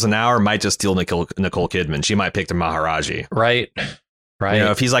 100 miles an hour might just steal Nicole Kidman. She might pick the Maharaji. Right.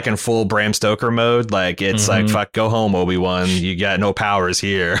 If he's like in full Bram Stoker mode, like it's like, fuck, go home, Obi-Wan. You got no powers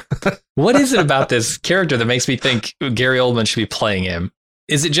here. What is it about this character that makes me think Gary Oldman should be playing him?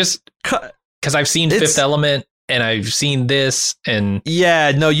 Is it just because I've seen Fifth Element? And I've seen this and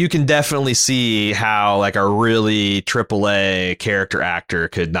you can definitely see how like a really AAA character actor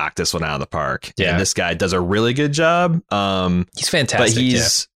could knock this one out of the park. Yeah. And this guy does a really good job. He's fantastic.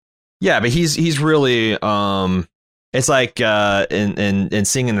 But he's really it's like in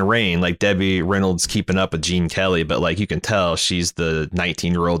Sing in the Rain, like Debbie Reynolds keeping up with Gene Kelly, but like you can tell she's the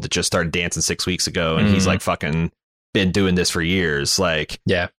 19-year-old that just started dancing 6 weeks ago and he's like fucking been doing this for years. Like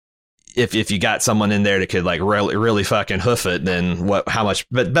if you got someone in there that could like really fucking hoof it, then how much,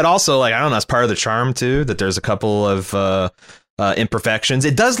 but also like, I don't know, it's part of the charm too, that there's a couple of imperfections.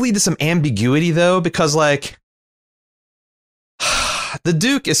 It does lead to some ambiguity though, because like the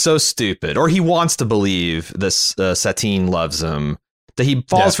Duke is so stupid, or he wants to believe this Satine loves him, that he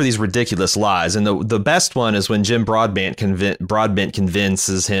falls for these ridiculous lies. And the best one is when Jim Broadbent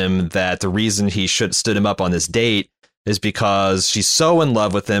convinces him that the reason he stood him up on this date is because she's so in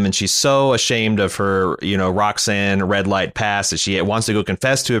love with him and she's so ashamed of her, Roxanne red light past that she wants to go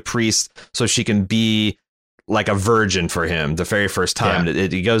confess to a priest so she can be like a virgin for him the very first time.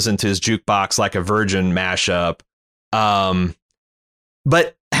 It goes into his jukebox like a virgin mashup.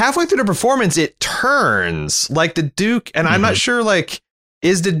 But halfway through the performance, it turns like the Duke. And I'm not sure, like,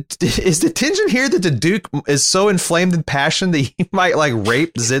 is the tension here that the Duke is so inflamed in passion that he might like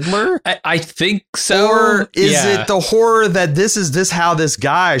rape Zidler? I think so. Or is it the horror that this is how this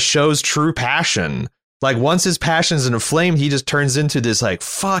guy shows true passion? Like once his passion is inflamed, he just turns into this like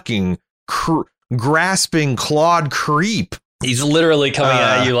fucking grasping clawed creep. He's literally coming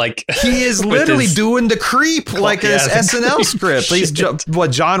at you like he is literally doing the creep like this SNL script. He's what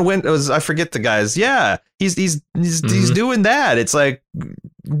John Wint was. I forget the guys. Yeah, he's doing that. It's like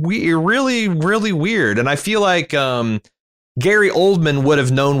really weird. And I feel like Gary Oldman would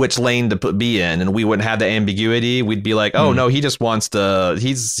have known which lane to be in, and we wouldn't have the ambiguity. We'd be like, oh no, he just wants to.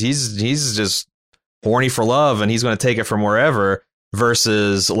 He's just horny for love, and he's going to take it from wherever.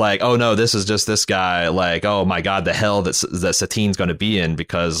 Versus like, oh no, this is just this guy. Like, oh my god, the hell that Satine's going to be in,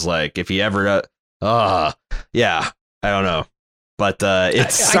 because like if he ever, yeah, I don't know, but it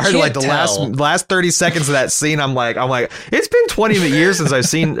started like the last 30 seconds of that scene. I'm like, it's been 20 years since I've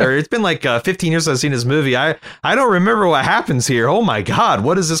seen, or it's been like 15 years since I've seen this movie. I don't remember what happens here. Oh my god,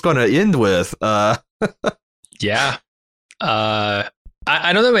 what is this going to end with? Yeah, I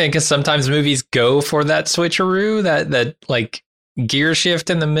don't know, man, because sometimes movies go for that switcheroo, that like gear shift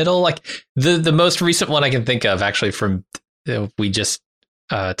in the middle. Like the most recent one I can think of, actually, from we just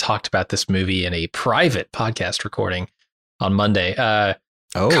talked about this movie in a private podcast recording on Monday.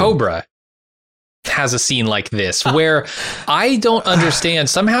 Cobra has a scene like this where I don't understand.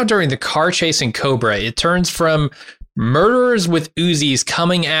 Somehow during the car chase in Cobra, it turns from murderers with Uzis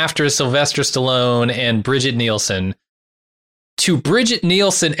coming after Sylvester Stallone and Bridget Nielsen to Bridget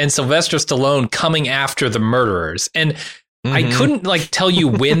Nielsen and Sylvester Stallone coming after the murderers. And I couldn't like tell you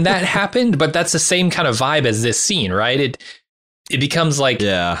when that happened, but that's the same kind of vibe as this scene, right? It becomes like,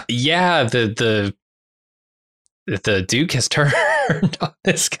 the Duke has turned on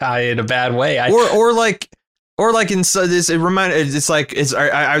this guy in a bad way. Or like in this, I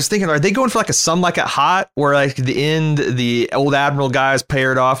was thinking, are they going for like a Some Like It Hot, where like at the end, the old Admiral guy is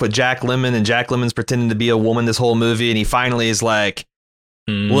paired off with Jack Lemmon, and Jack Lemmon's pretending to be a woman this whole movie, and he finally is like,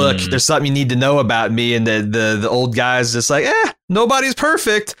 look, there's something you need to know about me, and the old guy's just like, nobody's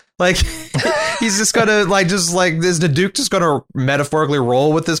perfect. Like he's just gonna is the Duke just gonna metaphorically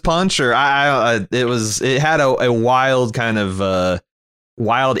roll with this punch? Or it had a wild kind of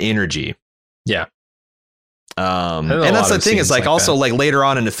wild energy. Yeah. And that's the thing, is like also that. Like later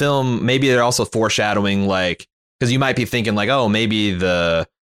on in the film, maybe they're also foreshadowing, like, because you might be thinking like, oh, maybe the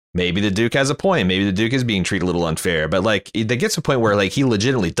Duke has a point. Maybe the Duke is being treated a little unfair. But like, they get to a point where like he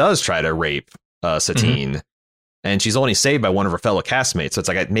legitimately does try to rape Satine, and she's only saved by one of her fellow castmates. So it's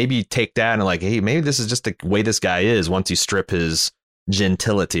like, maybe take that and like, hey, maybe this is just the way this guy is once you strip his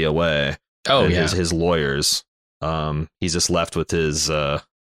gentility away. Oh, yeah. His lawyers. He's just left with his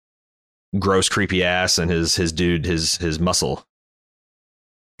gross, creepy ass and his dude, his muscle.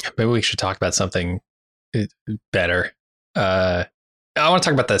 Maybe we should talk about something better. I want to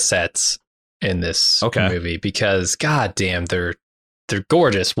talk about the sets in this movie, because goddamn, they're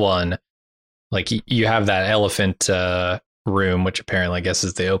gorgeous. One, like you have that elephant room, which apparently I guess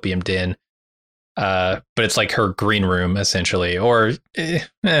is the opium den, but it's like her green room essentially, or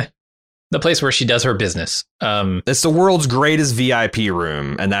the place where she does her business. It's the world's greatest VIP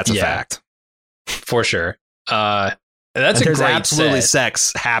room, and that's a fact for sure. That's a there's great absolutely set.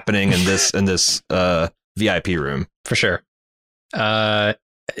 Sex happening in this VIP room for sure.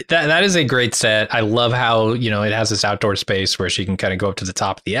 That is a great set. I love how, it has this outdoor space where she can kind of go up to the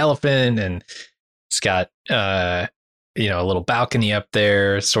top of the elephant, and it's got a little balcony up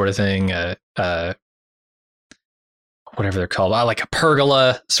there, sort of thing. Whatever they're called, like a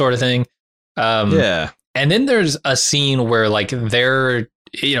pergola sort of thing. Yeah. And then there's a scene where like they're,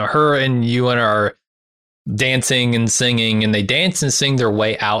 her and Ewan are dancing and singing, and they dance and sing their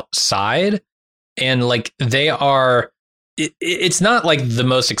way outside, and like they are. It's not like the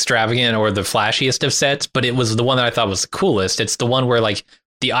most extravagant or the flashiest of sets, but it was the one that I thought was the coolest. It's the one where like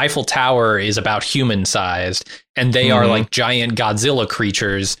the Eiffel Tower is about human sized, and they are like giant Godzilla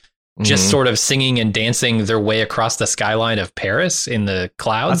creatures just sort of singing and dancing their way across the skyline of Paris in the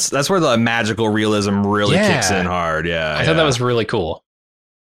clouds. That's where the magical realism really kicks in hard. Yeah. I thought that was really cool.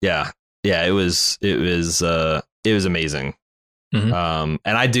 Yeah. Yeah. It was amazing. And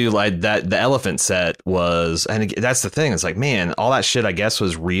I do like that. The elephant set was, and that's the thing. It's like, man, all that shit, I guess,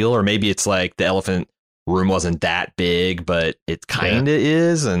 was real, or maybe it's like the elephant room wasn't that big, but it kind of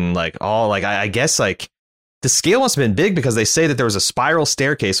is. And like I guess like the scale must have been big, because they say that there was a spiral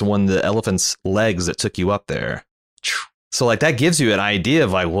staircase in one of the elephant's legs that took you up there. So like that gives you an idea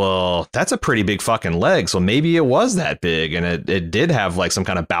of like, well, that's a pretty big fucking leg. So maybe it was that big, and it did have like some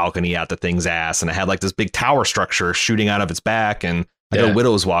kind of balcony out the thing's ass, and it had like this big tower structure shooting out of its back, and like a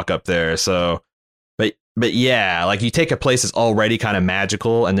widow's walk up there. So, but yeah, like you take a place that's already kind of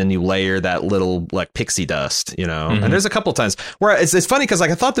magical and then you layer that little like pixie dust, you know. And there's a couple times where it's funny because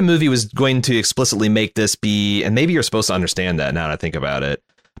like I thought the movie was going to explicitly make this be, and maybe you're supposed to understand that now that I think about it,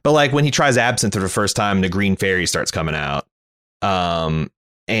 but like when he tries absinthe for the first time, the green fairy starts coming out,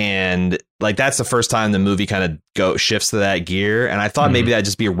 and like that's the first time the movie kind of shifts to that gear. And I thought maybe that'd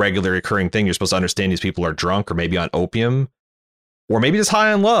just be a regular recurring thing. You're supposed to understand these people are drunk or maybe on opium or maybe just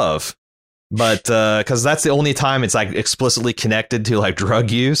high on love. But because that's the only time it's like explicitly connected to like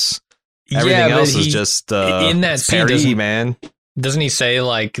drug use. Everything else is just in that scene, man. Doesn't he say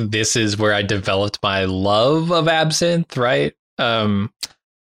like this is where I developed my love of absinthe, right? So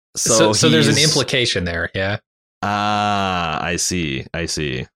there's an implication there, yeah. I see.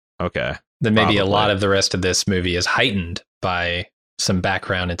 Okay. Then maybe a lot of the rest of this movie is heightened by some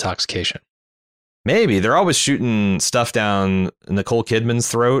background intoxication. Maybe they're always shooting stuff down Nicole Kidman's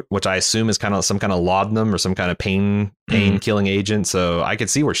throat, which I assume is kind of some kind of laudanum or some kind of pain killing agent. So I could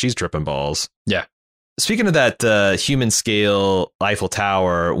see where she's tripping balls. Yeah. Speaking of that human scale Eiffel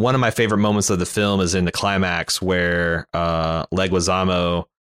Tower, one of my favorite moments of the film is in the climax where Leguizamo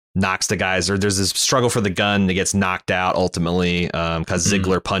knocks the guys, or there's this struggle for the gun that gets knocked out ultimately because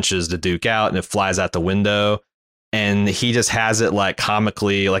Ziegler punches the Duke out and it flies out the window. And he just has it like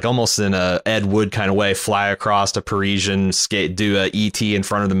comically, like almost in a Ed Wood kind of way, fly across a Parisian skate, do a ET in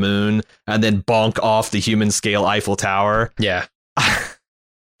front of the moon, and then bonk off the human scale Eiffel Tower. Yeah.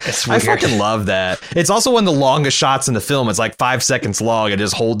 It's weird. I fucking love that. It's also one of the longest shots in the film. It's like 5 seconds long. It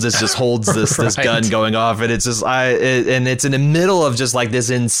just holds this Right. gun going off. And it's just and it's in the middle of just like this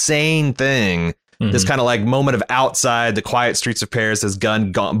insane thing. This kind of like moment of outside the quiet streets of Paris, this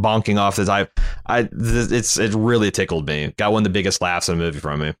gun bonking off. It really tickled me. Got one of the biggest laughs in the movie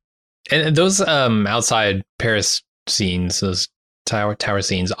from me. And those outside Paris scenes, those tower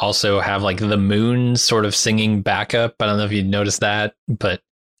scenes, also have like the moon sort of singing backup. I don't know if you noticed that, but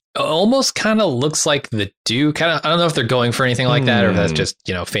almost kind of looks like the Duke. I don't know if they're going for anything like that or if that's just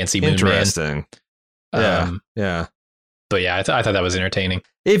fancy moon. Interesting. Man. Yeah. But yeah, I thought that was entertaining.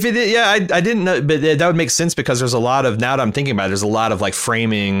 If it, I didn't know, but that would make sense because there's a lot of, now that I'm thinking about it, there's a lot of like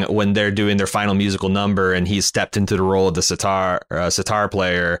framing when they're doing their final musical number and he's stepped into the role of the sitar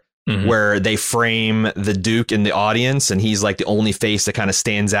player, where they frame the Duke in the audience and he's like the only face that kind of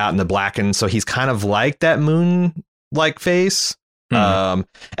stands out in the black. And so he's kind of like that moon like face. And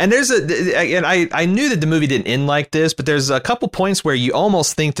there's and I knew that the movie didn't end like this, but there's a couple points where you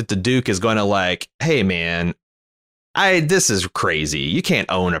almost think that the Duke is going to like, hey, man, this is crazy. You can't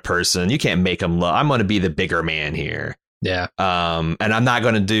own a person. You can't make them I'm going to be the bigger man here. Yeah. And I'm not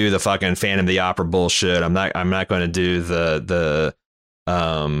going to do the fucking Phantom of the Opera bullshit. I'm not going to do the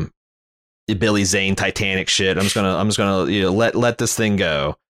Billy Zane Titanic shit. I'm just going to let this thing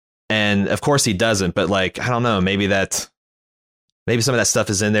go. And of course he doesn't, but like, I don't know, maybe some of that stuff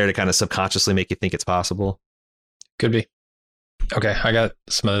is in there to kind of subconsciously make you think it's possible. Could be. Okay. I got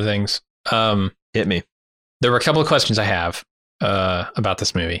some other things. Hit me. There were a couple of questions I have about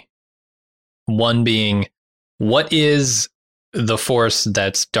this movie. One being, what is the force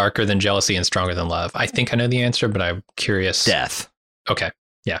that's darker than jealousy and stronger than love? I think I know the answer, but I'm curious. Death. Okay.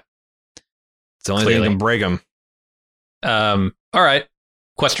 Yeah. It's the only thing that can break them. All right.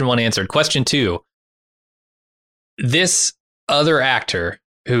 Question 1 answered. Question 2. This other actor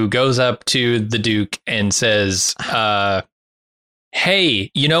who goes up to the Duke and says,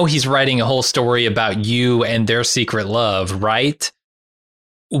 hey, he's writing a whole story about you and their secret love, right?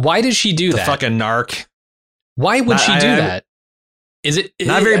 Why does she do that? The fucking narc. Why would she do that? Is it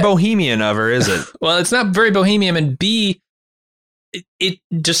not very bohemian of her, is it? Well, it's not very bohemian, and B, it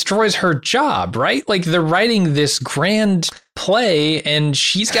destroys her job, right? Like they're writing this grand play and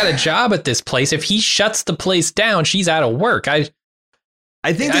she's got a job at this place. If he shuts the place down, she's out of work. I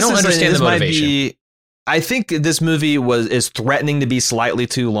think I don't understand the motivation. I think this movie is threatening to be slightly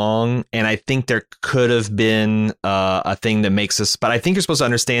too long, and I think there could have been a thing that makes us. But I think you're supposed to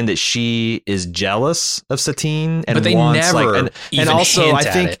understand that she is jealous of Satine, and but they wants, never like, and also hint I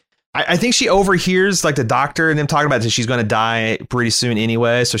think at it. I think she overhears like the doctor and them talking about that she's going to die pretty soon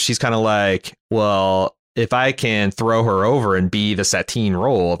anyway, so she's kind of like, well, if I can throw her over and be the Satine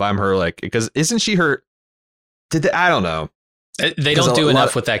role, if I'm her, like, because isn't she her? I don't know. They don't do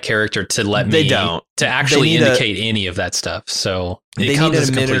enough with that character to let me. They don't to actually indicate any of that stuff. So they need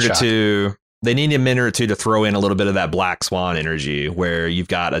a minute or two. They need a minute or two to throw in a little bit of that Black Swan energy, where you've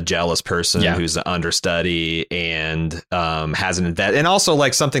got a jealous person who's an understudy and has an invest, and also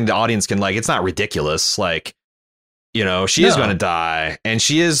like something the audience can like. It's not ridiculous. Like You know, she is No. going to die, and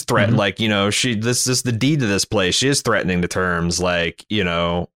she is threatened. Mhm. Like, you know, this is the deed to this place. She is threatening to terms, like, you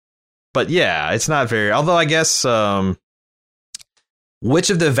know. But yeah, it's not very. Although I guess, which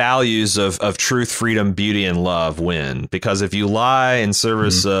of the values of truth, freedom, beauty, and love win? Because if you lie in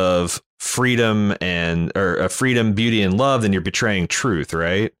service of freedom freedom, beauty, and love, then you're betraying truth,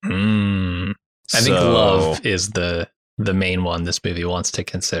 right? I think love is the main one this movie wants to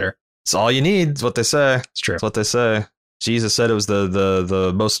consider. It's all you need. Is what they say. It's true. That's what they say. Jesus said it was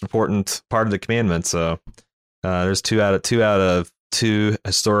the most important part of the commandment. So there's two out of two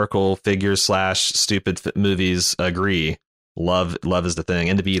historical figures / stupid movies agree. Love is the thing.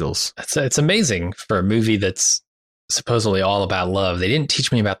 And the Beatles. It's amazing for a movie that's supposedly all about love. They didn't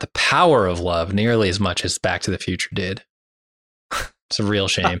teach me about the power of love nearly as much as Back to the Future did. It's a real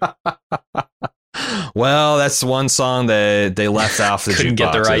shame. Well, that's one song that they left off the Couldn't jukebox,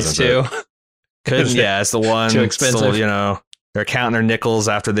 get the rights to. Couldn't. Yeah, it's the one. Too expensive. Still, you know, they're counting their nickels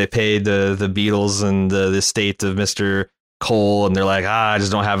after they paid the Beatles and the estate of Mr. Cole, and they're like, I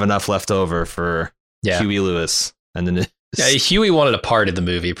just don't have enough left over for Huey Lewis and the news. Yeah, Huey wanted a part of the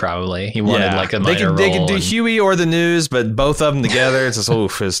movie. Probably he wanted like a minor role. They could do Huey or the news, but both of them together, it's just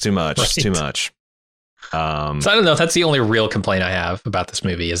it's too much. Right. It's too much. So I don't know. That's the only real complaint I have about this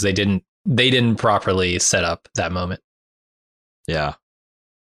movie is they didn't properly set up that moment. Yeah,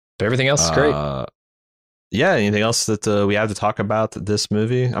 but everything else is great. Yeah. Anything else that we have to talk about this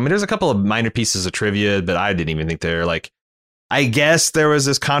movie? I mean, there's a couple of minor pieces of trivia, but I didn't even think they're like. I guess there was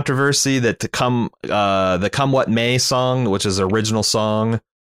this controversy that the Come What May song, which is the original song,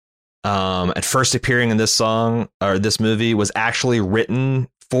 at first appearing in this song or this movie, was actually written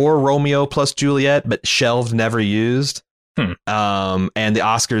for Romeo plus Juliet, but shelved, never used. And the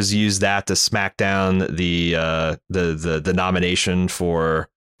Oscars used that to smack down the nomination for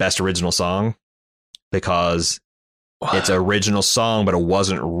Best Original Song because it's an original song, but it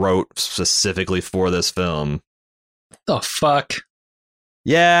wasn't wrote specifically for this film. The fuck?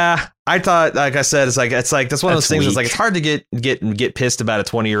 Yeah, I thought, like I said, it's like that's one of those things. It's like it's hard to get pissed about a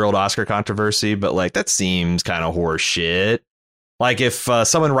 20-year-old Oscar controversy, but like that seems kind of horse shit. Like if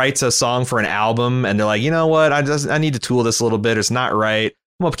someone writes a song for an album and they're like, you know what, I need to tool this a little bit. It's not right.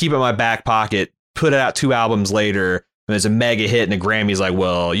 I'm gonna keep it in my back pocket. Put it out 2 albums later, and there's a mega hit, and the Grammy's like,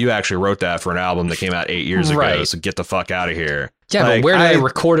 well, you actually wrote that for an album that came out 8 years ago, so get the fuck out of here. Yeah, like, but where do they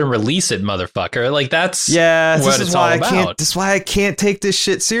record and release it, motherfucker? Like that's this is why this is why I can't take this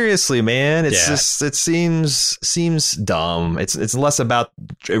shit seriously, man. It's just it seems dumb. It's less about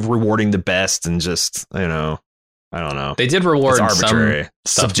rewarding the best and just, you know, I don't know. They did reward it's arbitrary,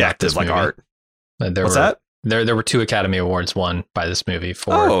 some subjective, like art. What's that? There were 2 Academy Awards won by this movie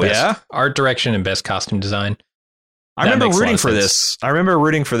for best art direction and best costume design. I remember rooting for this. I remember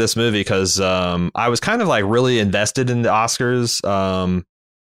rooting for this movie because I was kind of like really invested in the Oscars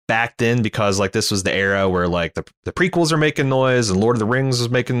back then because like this was the era where like the prequels are making noise and Lord of the Rings was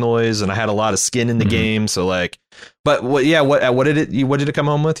making noise and I had a lot of skin in the game. So like, but what did it come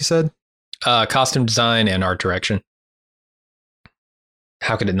home with? You said costume design and art direction.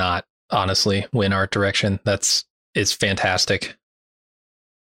 How could it not honestly win art direction? It's fantastic.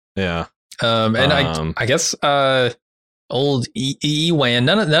 Yeah. I guess old Wan.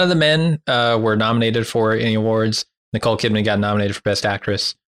 None of the men were nominated for any awards. Nicole Kidman got nominated for Best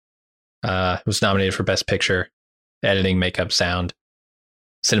Actress. Was nominated for Best Picture, editing, makeup, sound,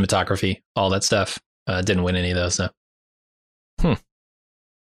 cinematography, all that stuff. Didn't win any of those though.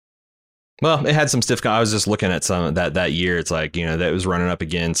 Well, it had some stiff. I was just looking at some that year. It's like, you know, that was running up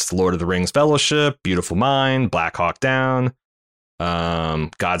against Lord of the Rings Fellowship, Beautiful Mind, Black Hawk Down,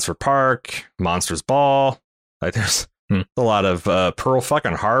 Godsford Park, Monsters Ball. Like there's a lot of Pearl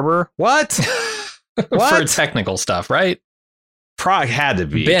fucking Harbor. What? For technical stuff, right? Had to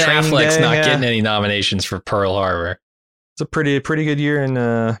be. Ben Affleck's not getting any nominations for Pearl Harbor. It's a pretty good year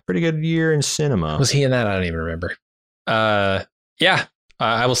in cinema. Was he in that? I don't even remember. Yeah.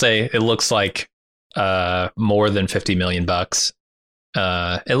 I will say it looks like more than $50 million.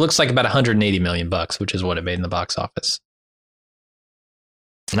 It looks like about $180 million, which is what it made in the box office.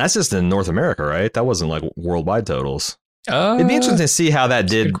 And that's just in North America, right? That wasn't like worldwide totals. It'd be interesting to see how that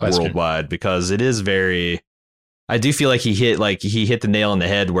did worldwide because it is very. I do feel like he hit the nail on the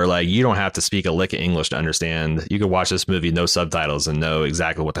head where like you don't have to speak a lick of English to understand. You could watch this movie no subtitles and know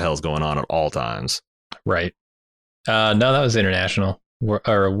exactly what the hell's going on at all times. Right. No, that was international.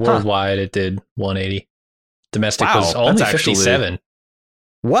 Or worldwide, It did 180. Domestic was only 57.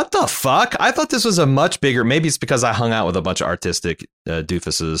 What the fuck? I thought this was a much bigger. Maybe it's because I hung out with a bunch of artistic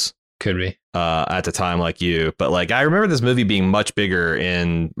doofuses. Could be. At the time, like you. But like I remember this movie being much bigger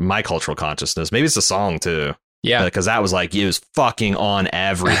in my cultural consciousness. Maybe it's a song too. Yeah, because that was like, it was fucking on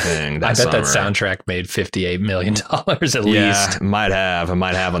everything. That I bet summer. that soundtrack made $58 million at least. It might have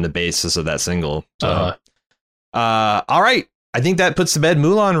on the basis of that single. So. All right. I think that puts to bed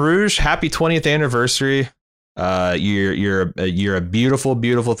Moulin Rouge. Happy 20th anniversary. You're a beautiful,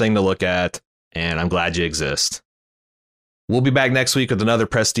 beautiful thing to look at, and I'm glad you exist. We'll be back next week with another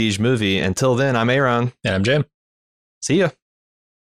prestige movie. Until then, I'm Aaron. And I'm Jim. See ya.